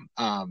stop them.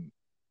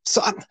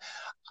 So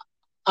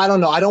I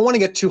don't know. I don't want to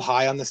get too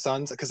high on the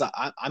Suns because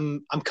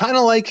I'm kind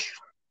of like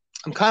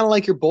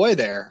your boy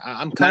there.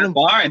 I'm kind of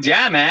Barnes,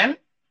 yeah, man.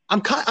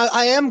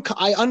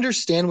 I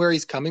understand where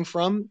he's coming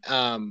from.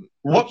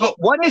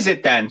 What is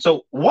it then?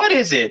 So what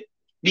is it?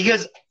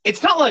 Because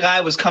it's not like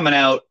I was coming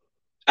out,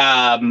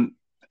 and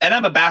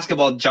I'm a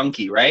basketball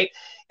junkie, right?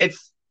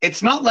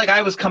 It's not like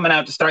I was coming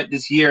out to start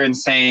this year and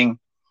saying,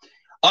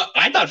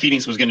 I thought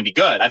Phoenix was going to be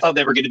good. I thought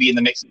they were going to be in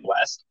the mix in the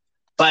West.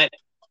 But,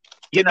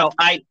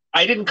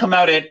 I didn't come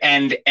out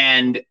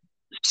and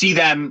see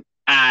them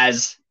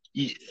as,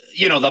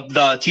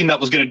 the team that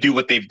was going to do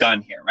what they've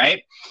done here,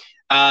 right?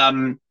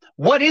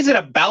 What is it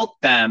about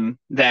them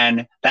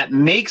then that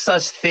makes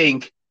us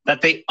think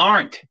that they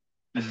aren't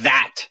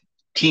that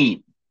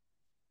team?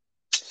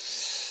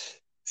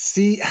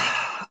 See, do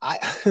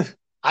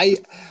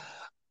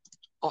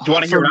you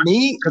want to hear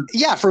me?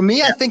 Yeah, for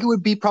me, I think it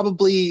would be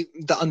probably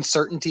the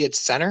uncertainty at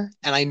center.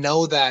 And I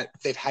know that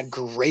they've had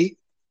great,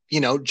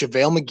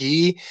 JaVale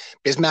McGee,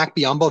 Bismack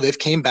Biyombo, they've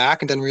came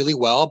back and done really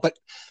well. But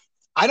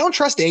I don't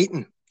trust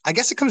Ayton. I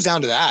guess it comes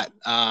down to that.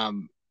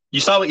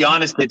 You saw what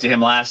Giannis did to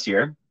him last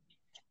year.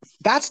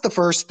 That's the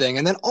first thing.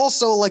 And then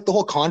also like the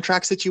whole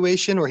contract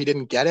situation where he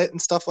didn't get it and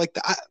stuff like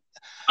that.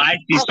 I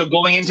see. So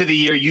going into the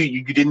year,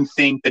 you didn't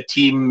think the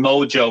team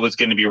mojo was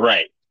going to be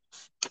right.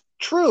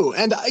 True.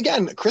 And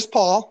again, Chris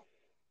Paul,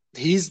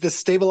 he's the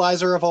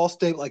stabilizer of all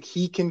state. Like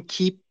he can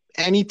keep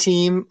any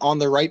team on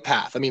the right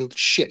path. I mean,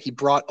 shit, he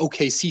brought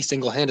OKC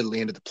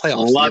single-handedly into the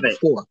playoffs Love the year it.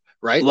 before,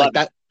 right? Love like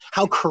that.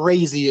 How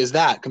crazy is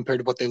that compared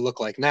to what they look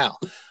like now?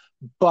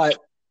 But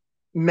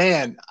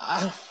man,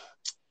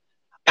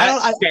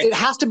 it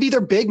has to be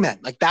their big men.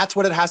 Like that's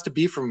what it has to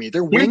be for me.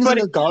 Their wings and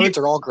their guards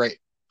are all great.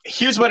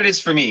 Here's what it is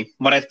for me.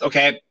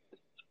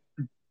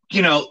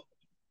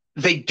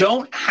 They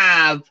don't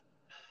have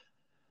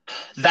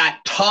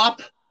that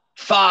top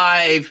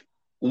 5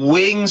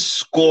 wing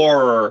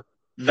scorer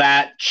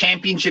that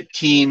championship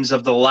teams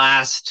of the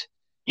last,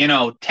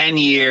 10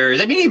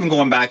 years. I mean, even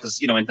going back,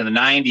 into the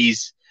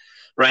 90s,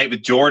 right,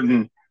 with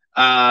Jordan,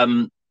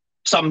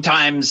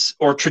 sometimes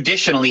or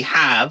traditionally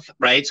have,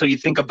 right? So you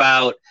think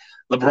about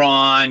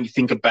LeBron, you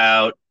think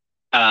about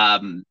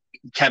Kevin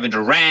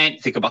Durant,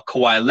 you think about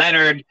Kawhi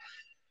Leonard.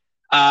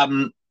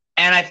 And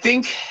I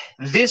think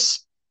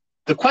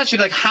the question,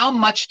 like, how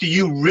much do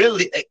you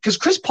really, because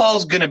Chris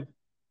Paul's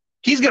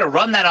he's gonna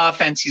run that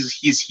offense.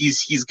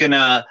 He's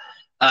gonna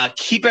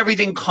keep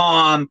everything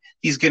calm.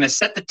 He's gonna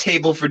set the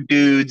table for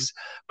dudes.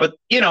 But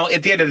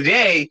at the end of the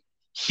day,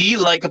 he,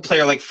 like a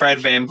player like Fred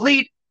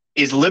VanVleet,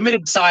 is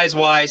limited size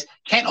wise,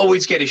 can't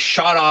always get his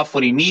shot off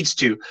when he needs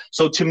to.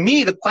 So to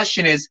me, the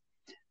question is,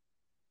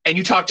 and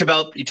you talked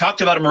about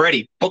him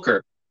already,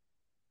 Booker.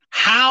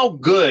 How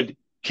good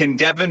can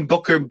Devin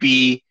Booker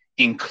be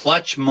in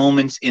clutch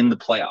moments in the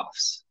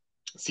playoffs?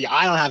 See,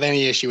 I don't have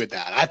any issue with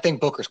that. I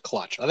think Booker's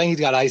clutch. I think he's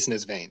got ice in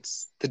his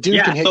veins. The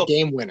dude can hit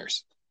game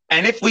winners.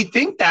 And if we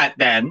think that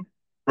then,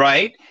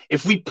 right,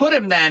 if we put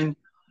him then,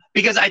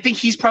 because I think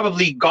he's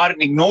probably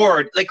gotten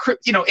ignored, like,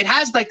 it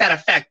has like that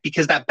effect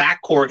because that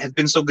backcourt has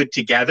been so good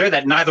together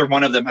that neither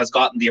one of them has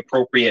gotten the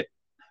appropriate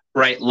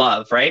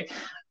love, right?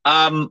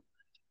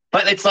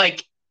 But it's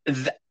like,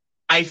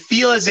 I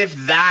feel as if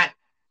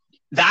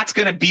that's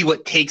going to be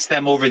what takes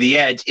them over the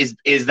edge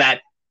is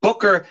that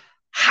Booker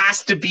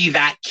has to be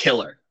that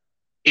killer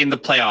in the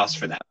playoffs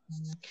for them.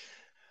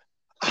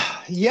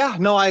 Yeah,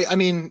 no, I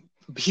mean,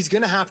 he's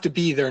going to have to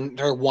be their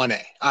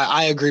 1A.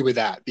 I agree with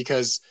that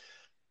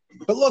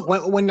but look,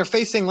 when they're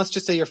facing, let's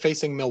just say you're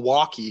facing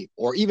Milwaukee,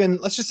 or even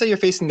let's just say you're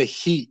facing the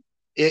Heat.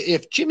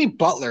 If Jimmy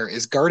Butler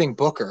is guarding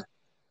Booker,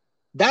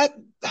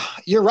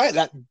 you're right,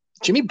 that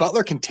Jimmy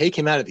Butler can take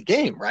him out of the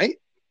game, right?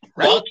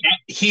 Well,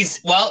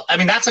 I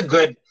mean, that's a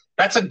good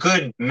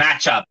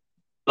matchup.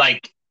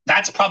 Like,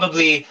 that's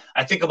probably,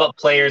 I think about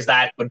players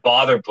that would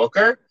bother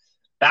Booker.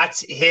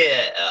 That's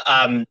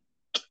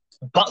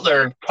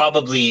Butler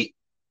probably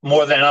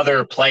more than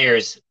other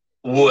players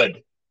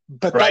would.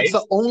 But right?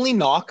 That's the only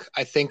knock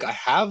I think I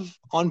have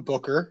on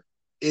Booker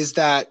is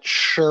that,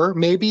 sure,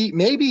 maybe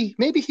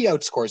he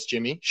outscores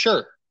Jimmy,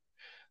 sure.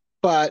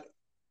 But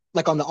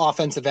like on the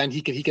offensive end,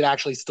 he could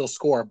actually still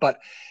score. But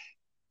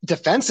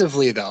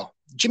defensively, though,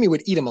 Jimmy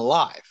would eat him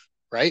alive,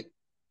 right?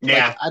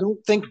 Yeah. Like, I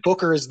don't think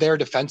Booker is there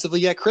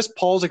defensively yet. Chris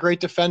Paul's a great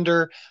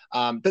defender.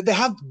 But they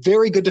have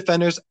very good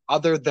defenders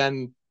other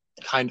than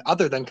kind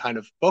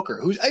of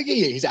Booker, who's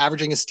he's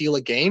averaging a steal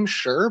a game,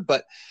 sure,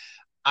 but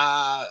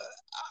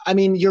I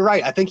mean, you're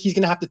right. I think he's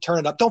going to have to turn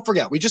it up. Don't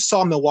forget, we just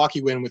saw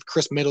Milwaukee win with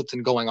Chris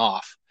Middleton going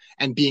off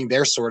and being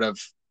their sort of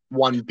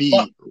 1B.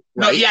 Well, right?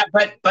 No, yeah,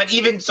 but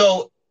even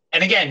so,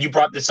 and again, you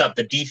brought this up,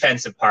 the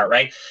defensive part,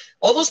 right?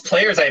 All those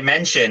players I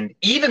mentioned,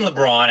 even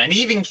LeBron and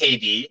even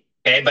KD,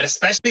 okay, but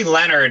especially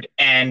Leonard,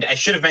 and I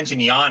should have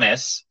mentioned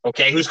Giannis,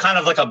 okay, who's kind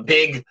of like a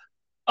big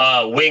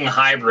wing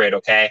hybrid,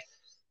 okay?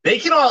 They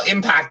can all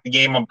impact the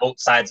game on both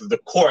sides of the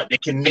court. They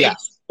can make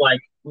like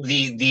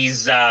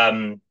these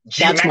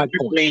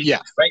geometrically,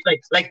 right?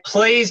 Like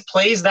plays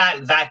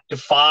that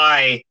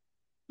defy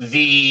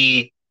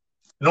the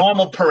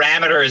normal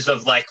parameters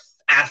of like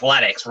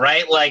athletics,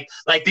 right? Like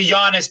the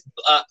Giannis,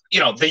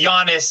 the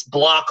Giannis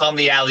block on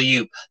the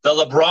alley-oop, the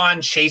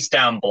LeBron chase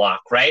down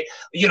block, right?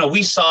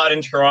 We saw it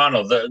in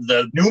Toronto,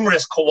 the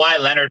numerous Kawhi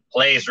Leonard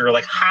plays where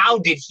like, how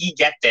did he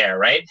get there,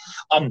 right?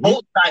 On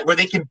both sides, where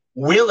they can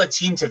will a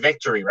team to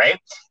victory, right?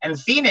 And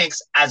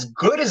Phoenix, as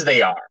good as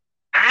they are,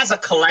 as a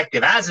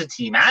collective, as a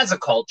team, as a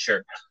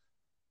culture,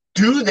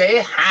 do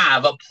they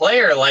have a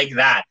player like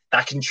that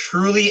can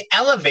truly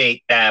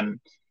elevate them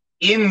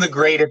in the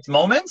greatest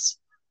moments?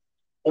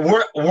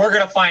 We're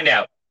going to find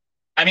out.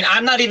 I mean,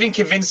 I'm not even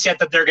convinced yet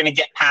that they're going to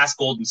get past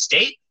Golden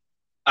State,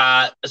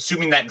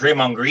 assuming that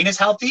Draymond Green is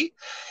healthy.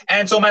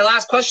 And so my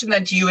last question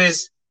then to you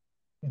is,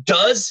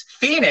 should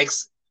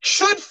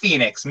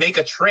Phoenix make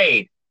a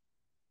trade?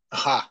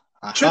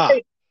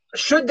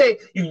 Should they?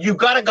 You've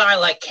got a guy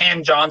like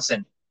Cam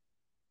Johnson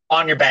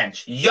on your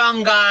bench,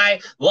 young guy,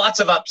 lots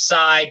of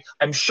upside.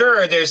 I'm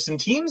sure there's some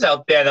teams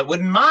out there that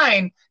wouldn't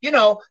mind,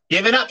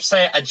 giving up,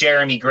 say, a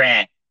Jeremy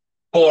Grant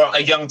for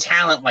a young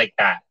talent like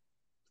that.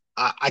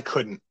 I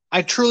couldn't.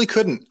 I truly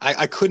couldn't.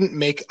 I couldn't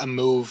make a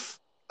move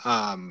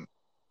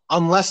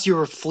unless you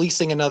were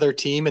fleecing another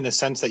team in the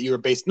sense that you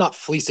were not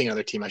fleecing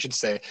another team, I should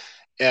say.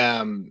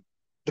 The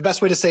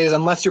best way to say it is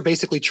unless you're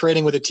basically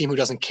trading with a team who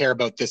doesn't care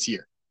about this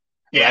year,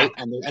 Yeah. Right?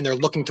 And they're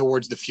looking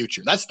towards the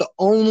future. That's the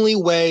only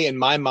way in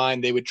my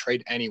mind they would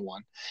trade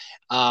anyone.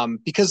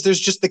 Because there's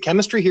just the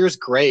chemistry here is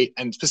great.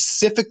 And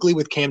specifically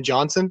with Cam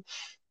Johnson,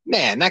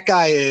 man, that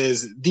guy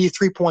is the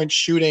 3-point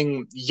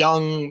shooting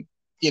young,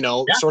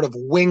 sort of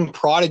wing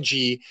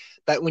prodigy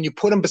that when you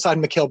put him beside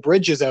Mikal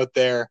Bridges out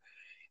there,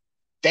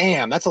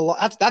 damn, that's a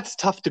lot. That's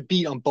tough to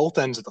beat on both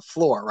ends of the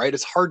floor, right?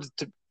 It's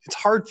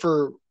hard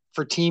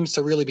for teams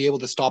to really be able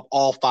to stop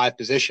all 5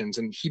 positions,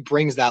 and he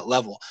brings that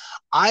level.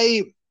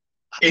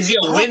 Is he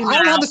a win now? I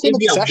don't have the same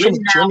obsession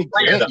with Jeremy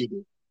Grant you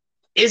do.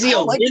 Is he a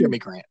like win? Jeremy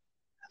Grant?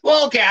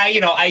 Well, okay,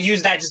 I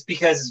use that just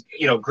because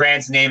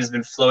Grant's name has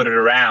been floated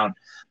around.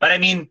 But I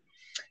mean,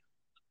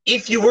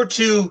 if you were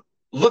to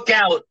look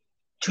out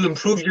to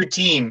improve your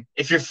team,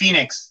 if you're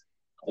Phoenix,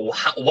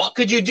 what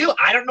could you do?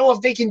 I don't know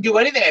if they can do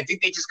anything. I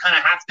think they just kind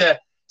of have to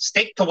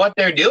stick to what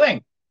they're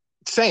doing.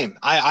 Same.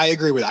 I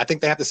agree with it. I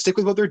think they have to stick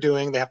with what they're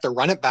doing. They have to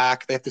run it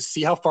back. They have to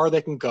see how far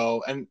they can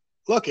go. And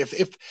look,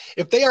 if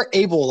they are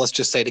able, let's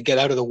just say, to get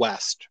out of the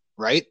West,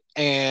 right,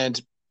 and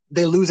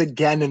they lose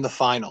again in the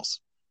finals,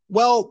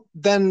 well,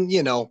 then,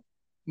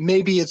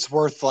 maybe it's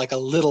worth like a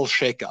little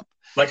shakeup.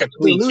 Like a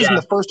tweak, they lose in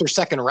the first or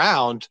second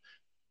round,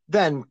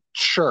 then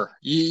sure,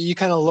 you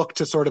kind of look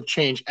to sort of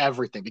change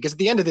everything, because at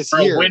the end of this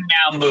year, a win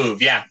now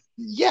move,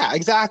 yeah,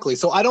 exactly.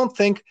 So I don't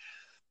think.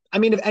 I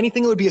mean, if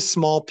anything, it would be a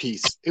small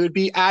piece. It would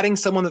be adding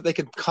someone that they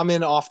could come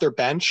in off their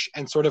bench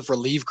and sort of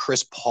relieve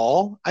Chris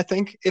Paul, I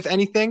think, if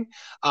anything.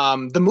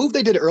 The move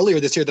they did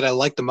earlier this year that I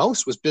liked the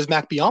most was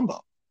Bismack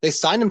Biyombo. They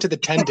signed him to the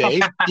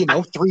 10-day,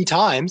 3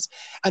 times,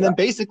 and then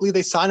basically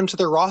they signed him to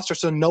their roster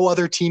so no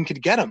other team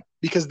could get him,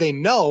 because they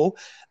know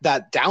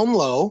that down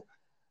low,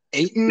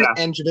 Ayton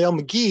and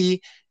JaVale McGee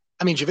 –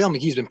 I mean, JaVale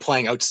McGee's been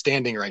playing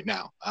outstanding right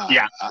now.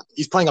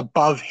 He's playing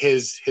above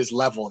his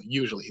level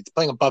usually. He's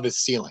playing above his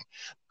ceiling.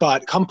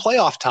 But come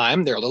playoff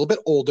time, they're a little bit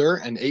older,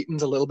 and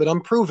Ayton's a little bit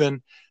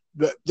unproven.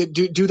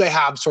 Do they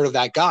have sort of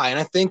that guy? And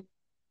I think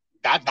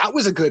that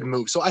was a good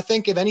move. So I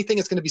think, if anything,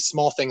 it's going to be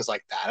small things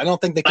like that. I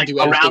don't think they can do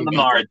anything around the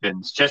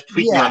margins, just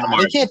tweaking around the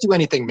margins. They can't do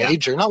anything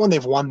major, not when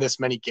they've won this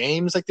many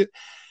games. Like,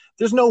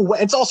 there's no way.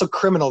 It's also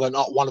criminal that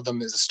not one of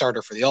them is a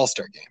starter for the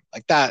All-Star game.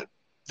 Like that.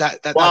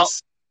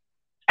 That's.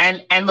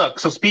 And look,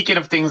 so speaking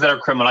of things that are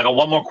criminal, I got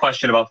one more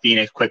question about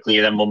Phoenix quickly,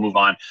 and then we'll move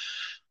on.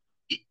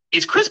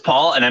 Is Chris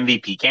Paul an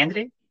MVP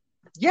candidate?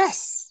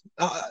 Yes,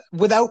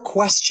 without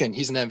question,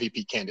 he's an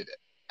MVP candidate.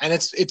 And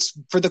it's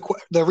for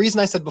the reason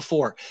I said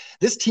before.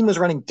 This team was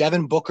running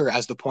Devin Booker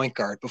as the point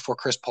guard before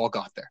Chris Paul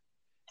got there.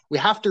 We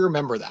have to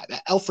remember that.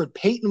 Elfrid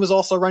Payton was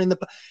also running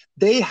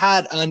they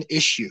had an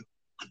issue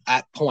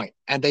at point,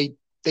 and they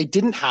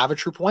didn't have a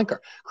true point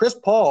guard. Chris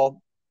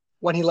Paul,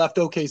 when he left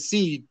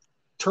OKC,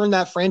 turned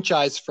that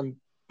franchise from,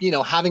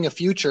 having a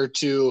future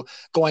to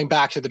going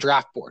back to the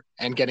draft board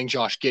and getting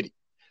Josh Giddey.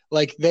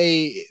 Like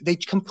they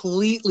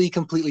completely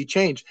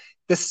changed.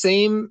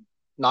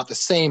 Not the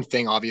same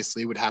thing,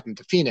 obviously, would happen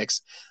to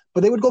Phoenix, but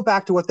they would go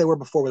back to what they were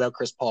before without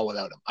Chris Paul,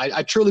 without him.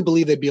 I truly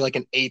believe they'd be like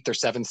an 8th or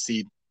 7th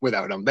seed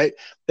without him.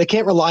 They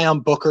can't rely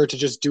on Booker to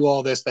just do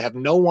all this. They have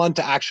no one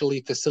to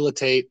actually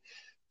facilitate.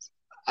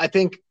 I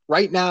think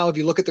right now, if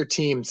you look at their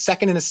team,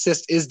 second in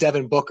assists is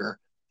Devin Booker.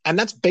 And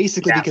that's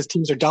basically because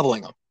teams are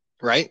doubling him,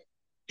 right?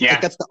 Yeah.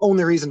 Like, that's the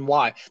only reason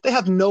why. They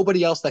have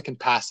nobody else that can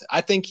pass it.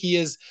 I think he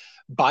is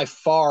by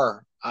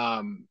far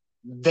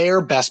their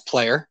best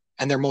player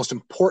and their most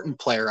important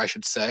player, I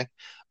should say.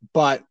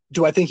 But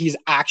do I think he's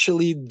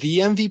actually the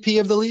MVP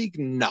of the league?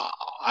 No.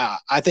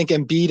 I think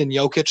Embiid and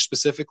Jokic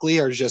specifically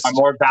are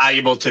more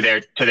valuable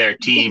to their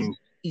team.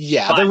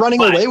 Yeah, they're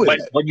running away with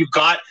it. When you've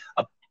got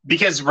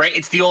because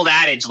it's the old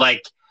adage,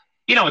 like,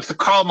 it's the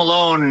Karl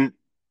Malone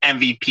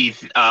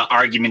MVP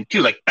argument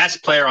too, like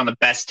best player on the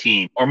best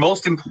team or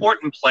most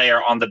important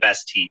player on the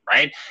best team,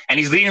 right? And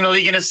he's leading the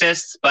league in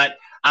assists, but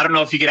I don't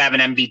know if you could have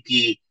an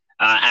MVP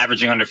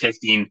averaging under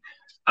 15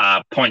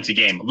 points a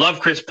game.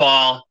 Love Chris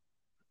Paul.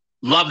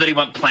 Love that he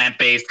went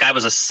plant-based. Guy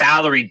was a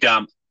salary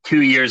dump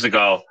 2 years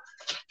ago.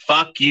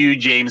 Fuck you,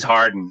 James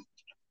Harden.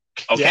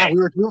 Okay. Yeah,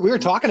 we were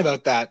talking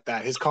about that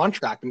his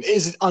contract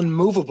is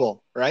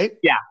unmovable, right?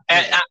 Yeah,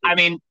 I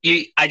mean,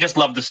 I just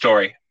love the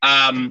story.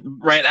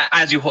 Right,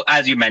 as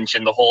you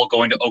mentioned, the whole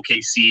going to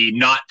OKC,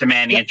 not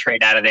demanding a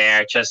trade out of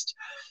there, just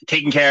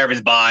taking care of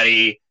his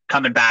body,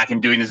 coming back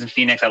and doing this in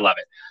Phoenix. I love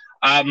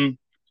it.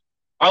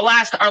 Our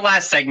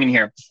last segment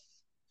here.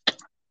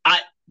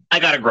 I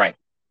got a gripe.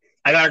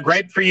 I got a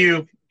gripe for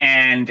you,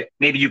 and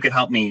maybe you could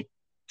help me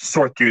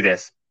sort through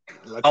this.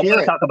 I want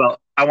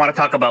to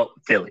talk about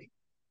Philly.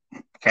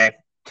 Okay.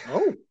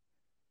 Oh.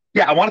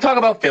 Yeah, I want to talk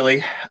about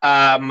Philly.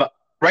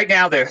 Right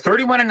now, they're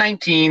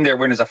 31-19. Their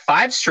win is a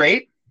 5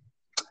 straight.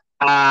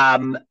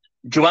 Joel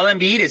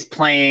Embiid is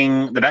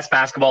playing the best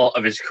basketball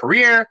of his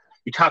career.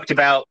 We talked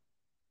about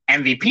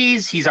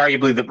MVPs. He's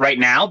arguably right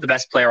now the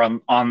best player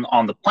on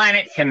the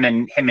planet. Him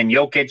and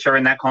Jokic are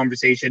in that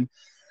conversation.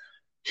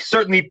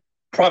 Certainly,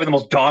 probably the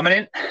most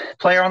dominant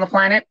player on the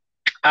planet.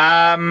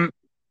 The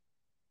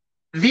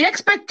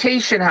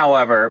expectation,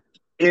 however,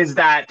 is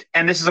that,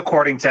 and this is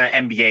according to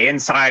NBA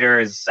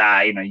insiders,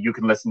 you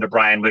can listen to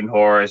Brian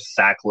Windhorst,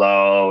 Zach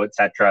Lowe,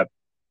 etc.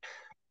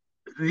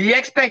 The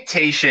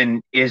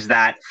expectation is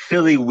that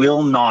Philly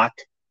will not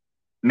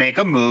make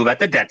a move at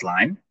the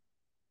deadline,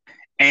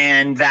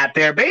 and that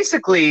they're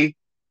basically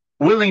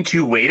willing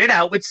to wait it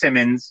out with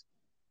Simmons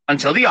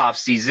until the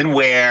offseason,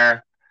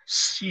 where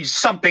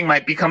something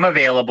might become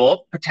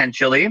available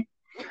potentially.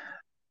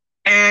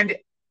 And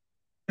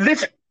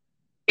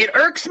it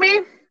irks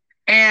me,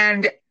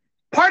 and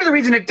part of the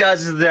reason it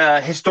does is the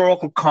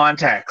historical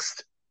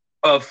context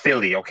of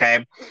Philly,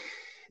 okay?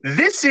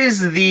 This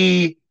is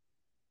the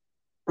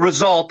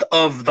result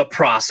of the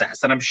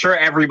process, and I'm sure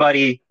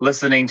everybody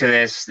listening to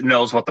this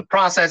knows what the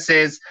process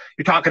is.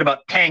 You're talking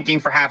about tanking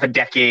for half a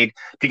decade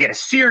to get a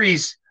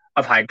series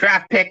of high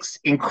draft picks,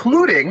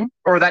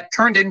 that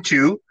turned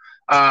into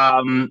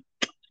Jahlil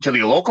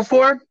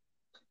Okafor,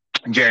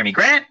 Jeremy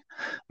Grant,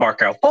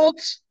 Markelle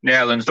Fultz,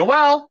 Nerlens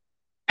Noel,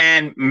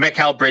 and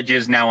Mikal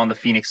Bridges now on the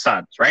Phoenix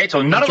Suns, right?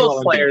 So none of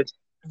those players.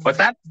 What's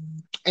that?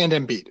 And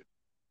Embiid.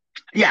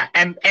 Yeah,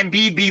 and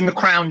Embiid being the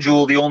crown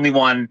jewel, the only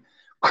one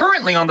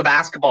currently on the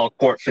basketball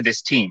court for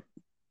this team,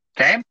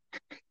 okay?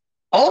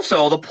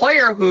 Also, the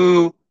player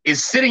who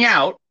is sitting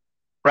out,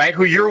 right,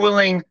 who you're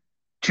willing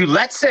to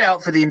let sit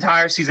out for the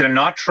entire season and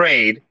not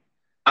trade,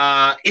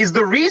 is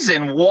the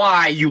reason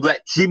why you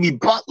let Jimmy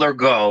Butler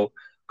go,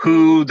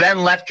 who then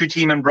left your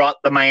team and brought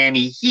the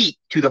Miami Heat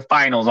to the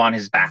finals on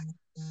his back.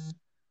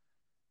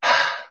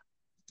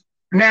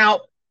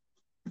 Now,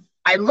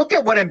 I look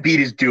at what Embiid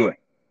is doing,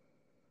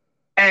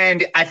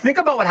 and I think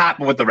about what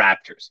happened with the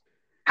Raptors,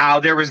 how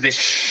there was this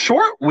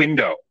short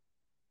window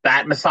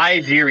that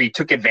Masai Ujiri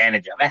took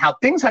advantage of, and how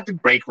things had to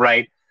break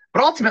right.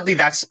 But ultimately,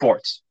 that's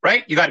sports,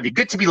 right? You got to be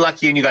good to be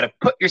lucky, and you got to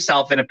put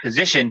yourself in a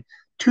position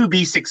to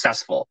be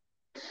successful.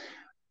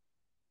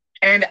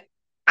 And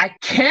I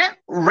can't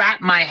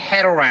wrap my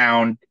head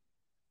around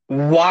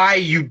why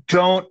you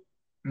don't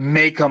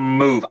make a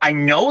move. I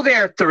know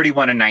they're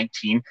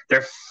 31-19.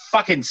 They're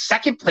fucking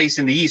second place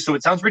in the East, so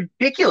it sounds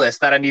ridiculous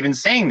that I'm even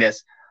saying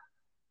this.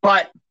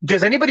 But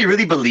does anybody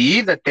really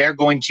believe that they're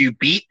going to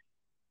beat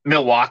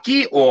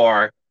Milwaukee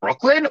or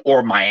Brooklyn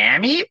or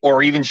Miami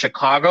or even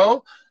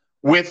Chicago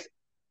with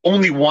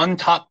only one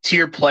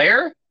top-tier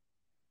player?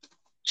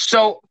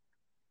 So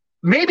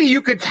maybe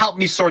you could help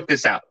me sort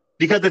this out,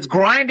 because it's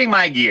grinding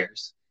my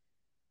gears.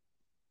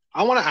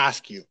 I want to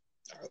ask you,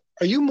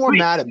 are you more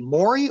mad at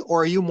Morey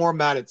or are you more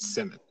mad at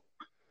Simmons?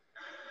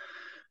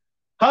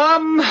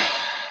 I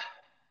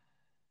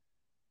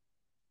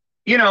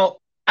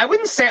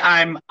wouldn't say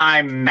I'm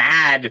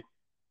mad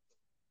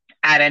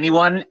at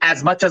anyone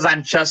as much as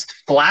I'm just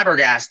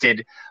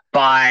flabbergasted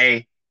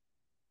by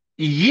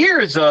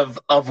years of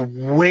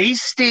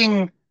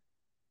wasting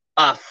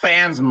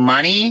fans'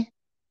 money.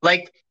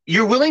 Like,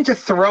 you're willing to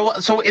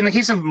so in the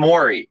case of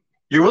Morey,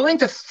 you're willing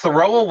to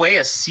throw away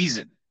a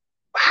season.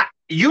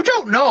 You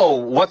don't know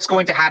what's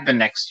going to happen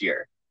next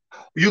year.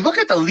 You look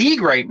at the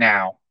league right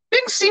now,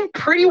 things seem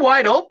pretty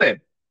wide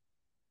open,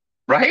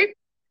 right?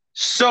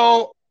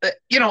 So,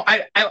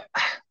 I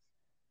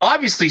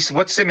obviously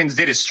what Simmons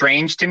did is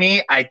strange to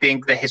me. I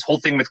think that his whole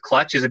thing with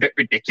Clutch is a bit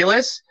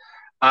ridiculous.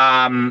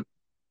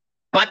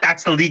 But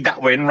that's the league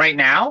that we're in right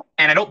now.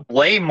 And I don't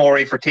blame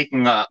Morey for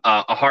taking a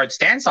hard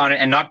stance on it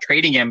and not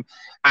trading him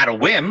at a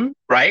whim,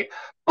 right?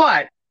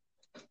 But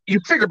you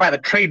figure by the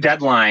trade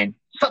deadline,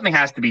 something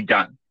has to be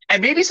done.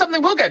 And maybe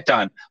something will get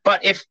done.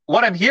 But if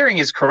what I'm hearing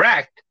is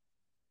correct,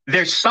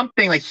 there's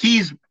something like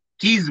he's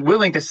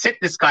willing to sit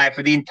this guy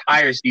for the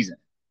entire season.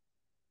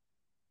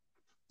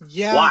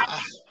 Yeah.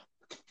 Why?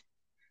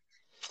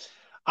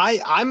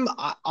 I'm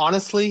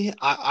honestly,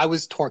 I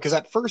was torn because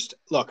at first,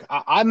 look,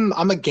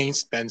 I'm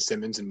against Ben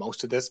Simmons in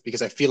most of this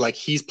because I feel like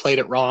he's played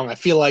it wrong. I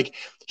feel like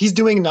he's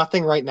doing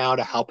nothing right now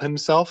to help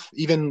himself.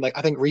 Even like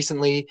I think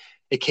recently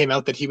it came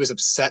out that he was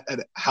upset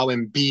at how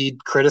Embiid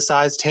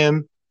criticized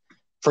him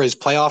for his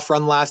playoff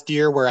run last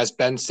year, whereas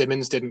Ben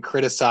Simmons didn't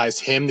criticize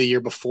him the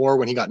year before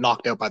when he got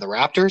knocked out by the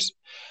Raptors.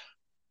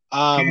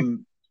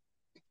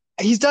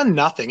 He's done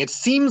nothing. It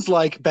seems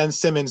like Ben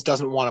Simmons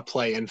doesn't want to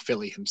play in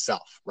Philly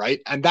himself, right?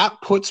 And that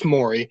puts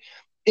Morey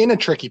in a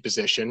tricky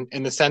position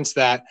in the sense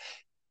that,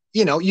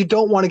 you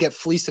don't want to get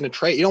fleeced in a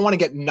trade. You don't want to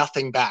get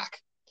nothing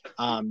back.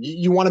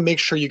 You want to make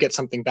sure you get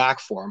something back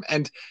for him.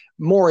 And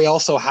Morey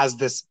also has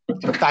this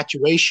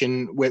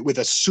infatuation with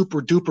a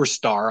super duper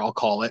star, I'll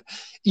call it,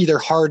 either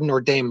Harden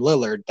or Dame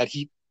Lillard, that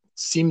he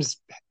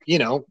seems,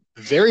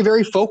 very,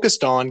 very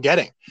focused on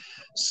getting.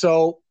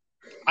 So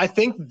I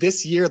think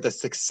this year, the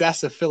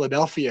success of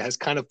Philadelphia has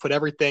kind of put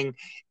everything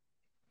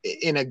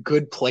in a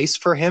good place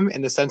for him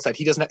in the sense that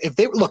he doesn't – if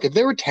they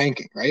were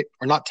tanking, right,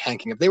 or not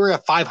tanking, if they were a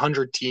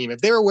 500 team,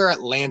 if they were where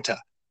Atlanta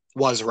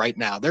was right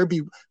now, there'd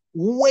be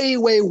way,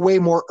 way, way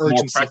more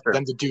urgency for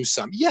them to do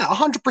something. Yeah,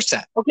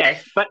 100%. Okay,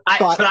 but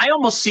I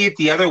almost see it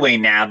the other way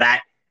now,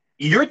 that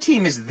your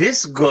team is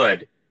this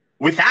good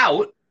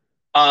without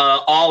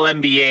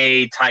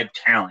all-NBA type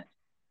talent,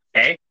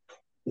 okay?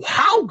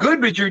 How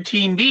good would your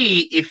team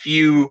be if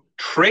you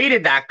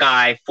traded that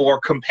guy for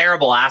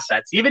comparable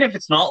assets, even if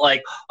it's not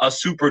like a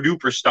super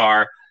duper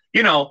star.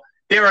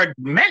 There are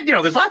men.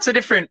 There's lots of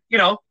different.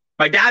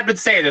 My dad would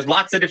say there's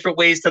lots of different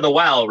ways to the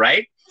well,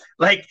 right?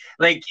 Like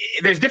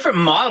there's different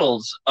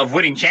models of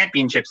winning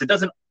championships. It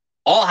doesn't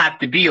all have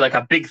to be like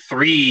a big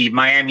three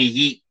Miami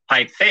Heat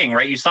type thing,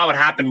 right? You saw what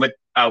happened with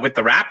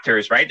the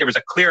Raptors, right? There was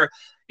a clear,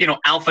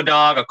 alpha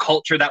dog, a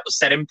culture that was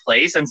set in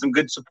place, and some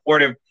good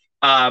supportive,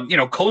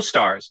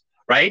 co-stars,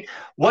 right?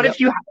 What if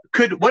you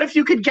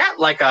could get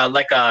like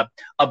a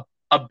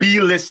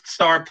B-list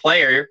star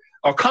player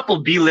or a couple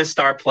B-list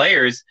star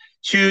players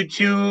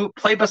to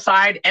play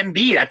beside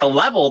Embiid at the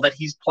level that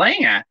he's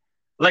playing at?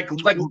 Like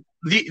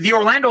the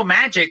Orlando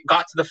Magic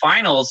got to the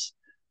finals.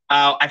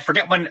 I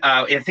forget when.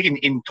 I think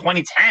in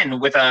 2010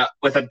 with a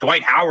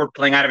Dwight Howard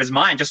playing out of his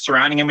mind, just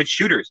surrounding him with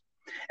shooters.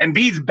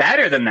 Embiid's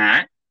better than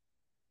that,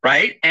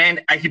 right?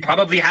 And he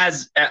probably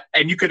has,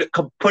 and you could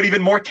put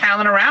even more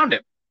talent around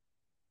him.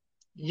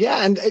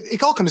 Yeah, and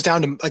it all comes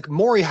down to, like,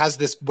 Morey has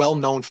this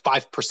well-known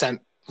 5%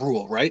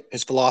 rule, right?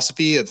 His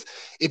philosophy of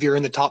if you're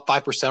in the top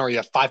 5% or you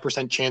have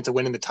 5% chance of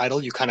winning the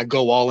title, you kind of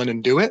go all in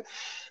and do it.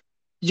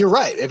 You're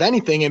right. If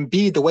anything,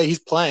 Embiid, the way he's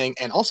playing,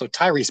 and also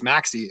Tyrese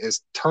Maxey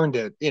he's turned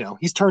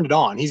it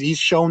on. He's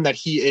shown that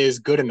he is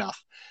good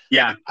enough.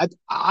 Yeah.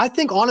 I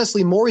think,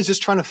 honestly, Morey's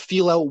just trying to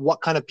feel out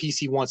what kind of piece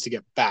he wants to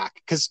get back.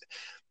 Because,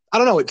 I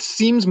don't know, it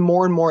seems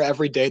more and more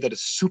every day that a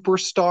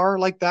superstar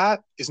like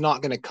that is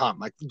not going to come.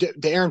 Like,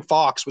 De'Aaron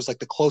Fox was like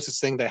the closest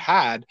thing they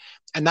had,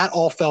 and that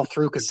all fell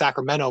through because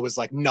Sacramento was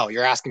like, no,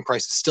 your asking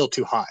price is still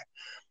too high.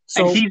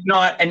 So and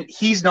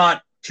he's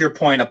not, to your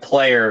point, a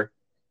player.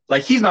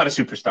 Like, he's not a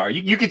superstar.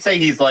 You could say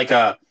he's like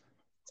a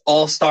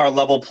all-star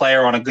level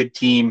player on a good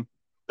team,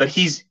 but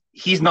he's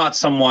not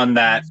someone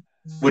that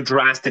would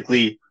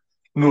drastically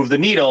move the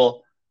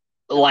needle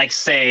like,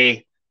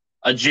 say,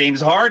 a James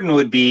Harden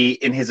would be,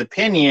 in his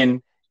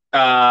opinion,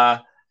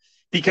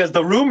 because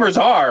the rumors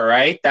are,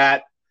 right,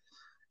 that,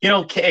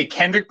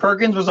 Kendrick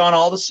Perkins was on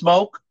All the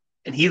Smoke,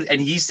 and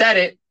he said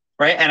it,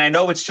 right? And I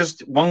know it's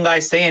just one guy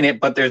saying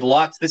it, but there's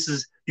lots. This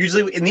is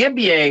usually in the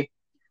NBA.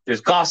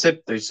 There's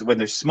gossip. When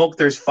there's smoke,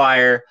 there's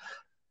fire.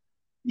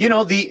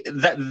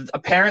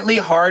 Apparently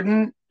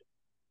Harden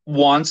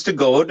wants to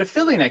go to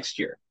Philly next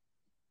year.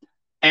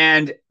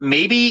 And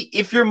maybe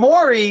if you're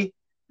Morey,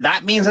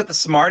 that means that the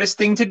smartest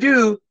thing to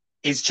do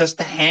is just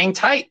to hang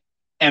tight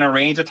and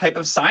arrange a type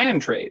of sign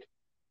and trade.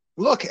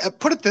 Look,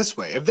 put it this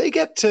way. If they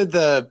get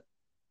to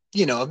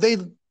if they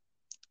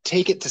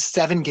take it to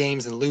 7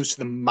 games and lose to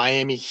the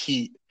Miami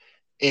Heat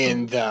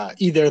in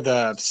either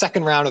the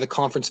second round of the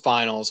conference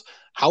finals,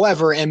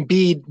 however,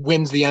 Embiid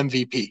wins the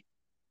MVP,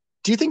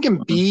 do you think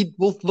Embiid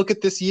will look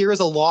at this year as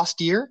a lost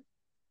year?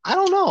 I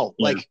don't know.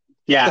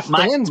 Yeah.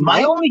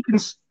 My only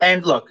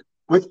and look,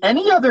 with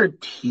any other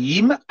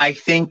team, I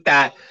think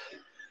that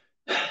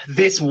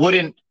this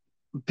wouldn't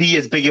be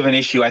as big of an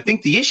issue. I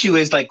think the issue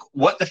is like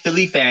what the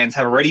Philly fans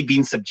have already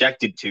been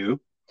subjected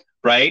to,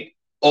 right?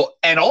 Oh,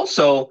 and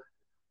also,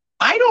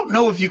 I don't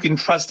know if you can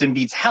trust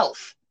Embiid's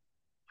health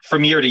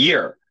from year to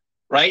year,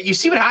 right? You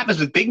see what happens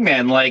with big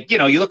men. Like,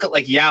 you look at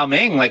like Yao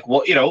Ming, like,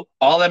 well,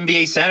 all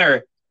NBA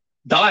center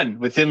done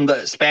within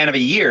the span of a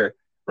year,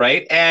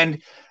 right?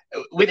 And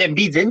with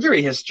Embiid's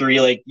injury history,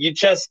 like,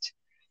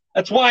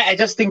 that's why I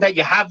just think that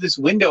you have this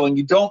window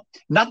and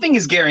nothing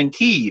is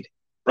guaranteed,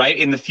 right?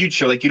 In the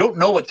future, like, you don't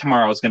know what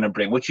tomorrow is going to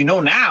bring. What you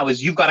know now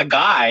is you've got a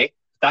guy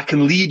that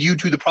can lead you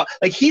to the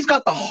like, he's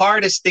got the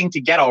hardest thing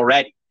to get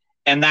already,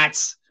 and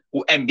that's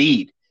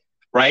Embiid,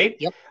 right?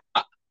 Yep.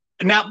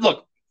 Now,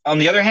 look, on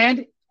the other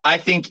hand, I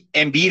think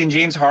Embiid and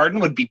James Harden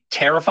would be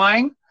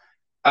terrifying.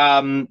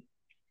 I'm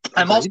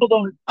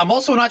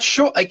also not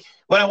sure. Like,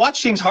 when I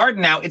watch James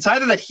Harden now, it's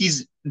either that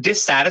he's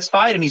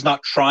dissatisfied and he's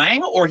not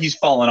trying, or he's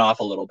fallen off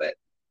a little bit.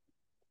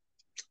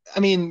 I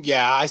mean,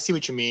 yeah, I see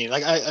what you mean.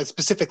 Like, I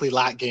specifically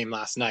that game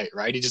last night,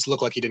 right? He just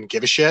looked like he didn't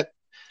give a shit.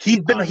 He's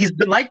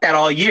been like that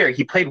all year.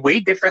 He played way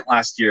different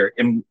last year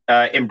in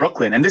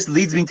Brooklyn, and this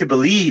leads me to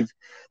believe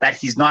that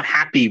he's not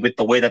happy with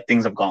the way that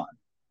things have gone.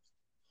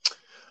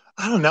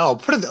 I don't know.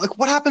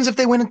 What happens if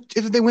they win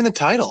the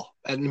title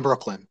in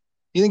Brooklyn?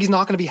 You think he's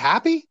not going to be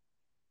happy?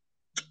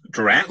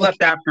 Durant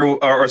left after,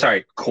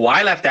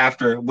 Kawhi left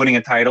after winning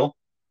a title,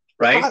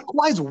 right?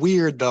 Kawhi's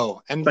weird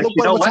though, and but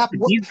look what's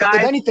happened. If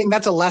anything,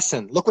 that's a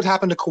lesson. Look what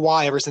happened to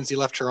Kawhi ever since he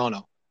left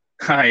Toronto.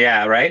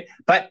 Yeah, right.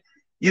 But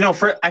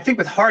I think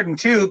with Harden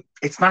too,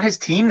 it's not his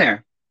team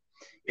there.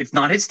 It's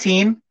not his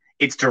team.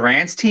 It's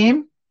Durant's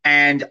team,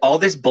 and all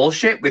this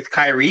bullshit with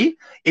Kyrie.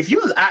 If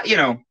you,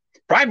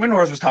 Brian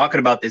Windhorst was talking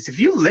about this. If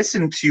you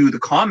listen to the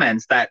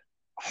comments that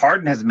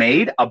Harden has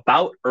made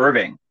about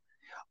Irving,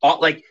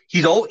 like,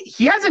 he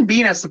hasn't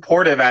been as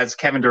supportive as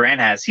Kevin Durant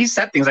has. He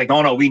said things like,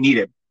 "No, we need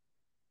him,"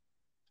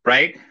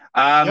 right?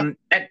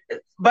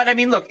 But I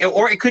mean, look,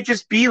 or it could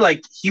just be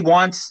like he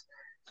wants,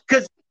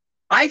 because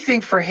I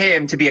think for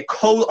him to be a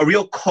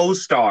real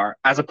co-star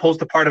as opposed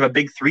to part of a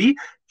big three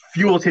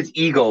fuels his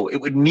ego. It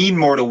would mean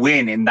more to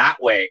win in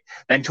that way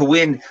than to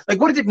win. Like,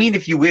 what does it mean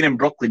if you win in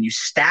Brooklyn? You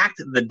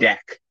stacked the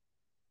deck.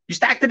 You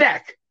stacked the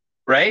deck,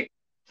 right?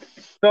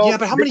 So yeah,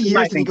 but how many this is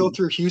my years did he go thinking.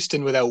 through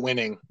Houston without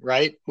winning,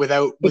 right? With he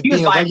was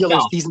being a by regular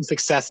himself. season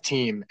success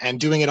team and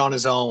doing it on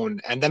his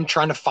own, and them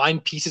trying to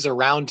find pieces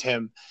around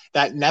him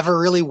that never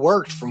really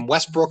worked, from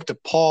Westbrook to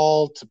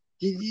Paul to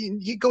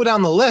you go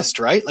down the list,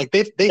 right? Like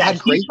they had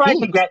great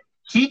teams.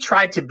 He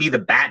tried to be the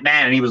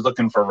Batman, and he was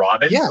looking for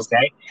Robin. Yes.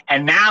 Okay,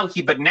 and now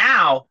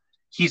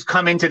he's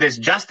come into this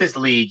Justice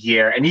League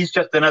here, and he's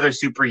just another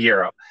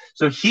superhero.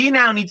 So he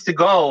now needs to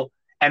go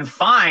and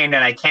find,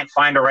 and I can't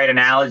find a right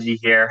analogy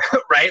here,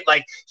 right?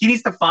 Like he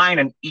needs to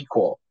find an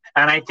equal.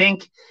 And I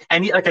think,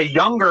 like a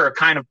younger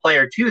kind of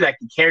player too, that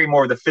can carry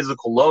more of the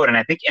physical load. And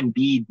I think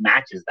Embiid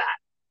matches that.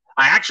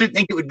 I actually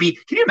think it would be,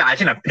 can you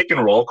imagine a pick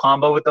and roll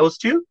combo with those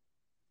two?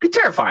 It'd be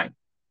terrifying.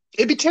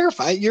 It'd be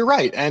terrifying. You're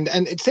right. And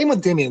it's same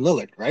with Damian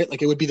Lillard, right?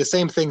 Like it would be the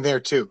same thing there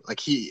too.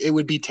 Like it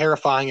would be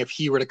terrifying if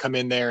he were to come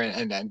in there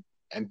and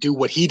do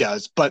what he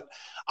does. But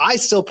I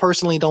still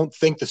personally don't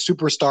think the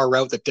superstar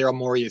route that Daryl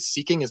Morey is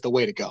seeking is the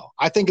way to go.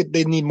 I think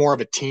they need more of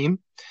a team.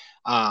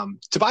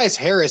 Tobias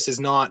Harris is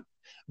not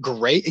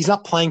great. He's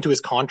not playing to his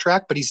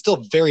contract, but he's still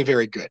very,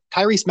 very good.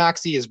 Tyrese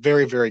Maxey is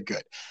very, very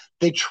good.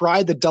 They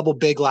tried the double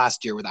big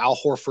last year with Al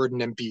Horford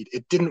and Embiid.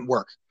 It didn't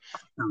work.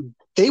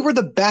 They were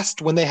the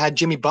best when they had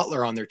Jimmy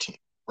Butler on their team,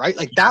 right?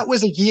 Like that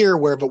was a year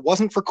where if it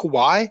wasn't for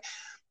Kawhi,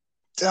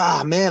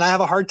 man, I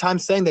have a hard time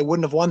saying they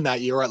wouldn't have won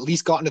that year or at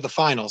least gotten to the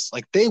finals.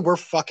 Like they were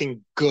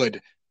fucking good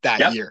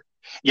that year.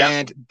 Yep.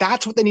 And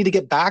that's what they need to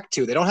get back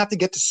to. They don't have to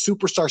get to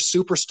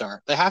superstar.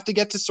 They have to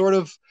get to sort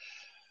of,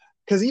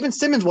 because even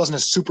Simmons wasn't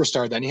a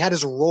superstar then. He had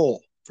his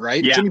role,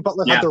 right? Yeah. Jimmy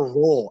Butler had their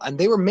role, and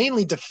they were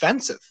mainly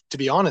defensive, to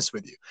be honest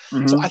with you.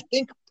 Mm-hmm. So I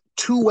think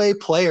two-way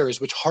players,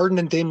 which Harden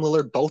and Dame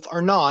Lillard both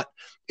are not,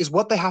 is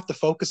what they have to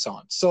focus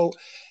on. So,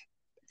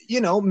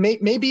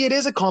 maybe it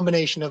is a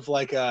combination of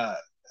like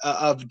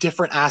of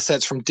different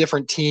assets from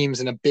different teams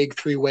in a big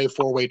 3-way,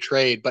 4-way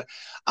trade. But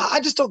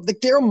I just don't think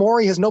Daryl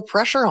Morey has no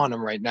pressure on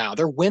him right now.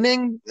 They're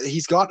winning.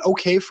 He's got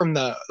okay from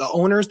the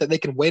owners that they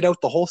can wait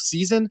out the whole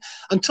season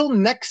until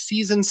next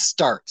season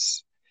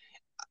starts.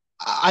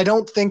 I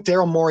don't think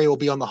Daryl Morey will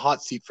be on the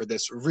hot seat for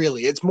this,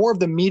 really. It's more of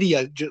the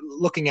media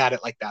looking at it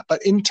like that.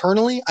 But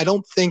internally, I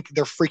don't think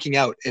they're freaking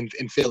out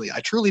in Philly. I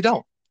truly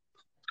don't.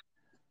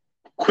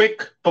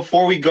 Quick,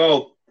 before we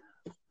go,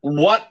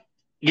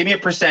 give me a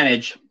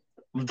percentage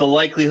of the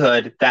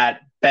likelihood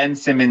that Ben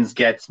Simmons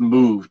gets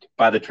moved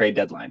by the trade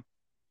deadline.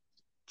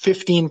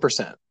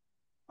 15%.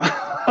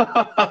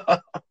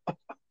 I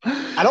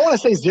don't want to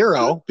say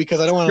 0 because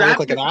I don't want to look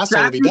like an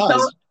asshole if he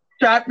does.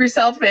 Strap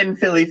yourself in,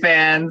 Philly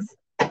fans.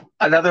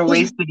 Another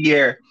wasted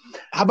year.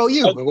 How about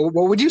you?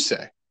 What would you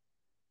say?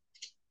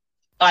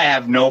 I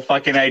have no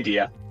fucking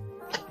idea.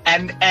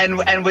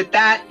 And with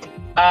that,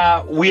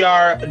 we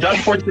are done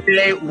for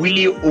today.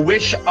 We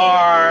wish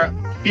our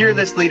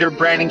fearless leader,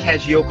 Brandon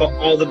Kajioka,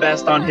 all the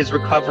best on his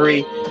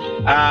recovery.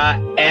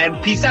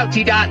 And peace out,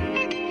 T-Dot.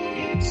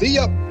 See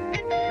ya.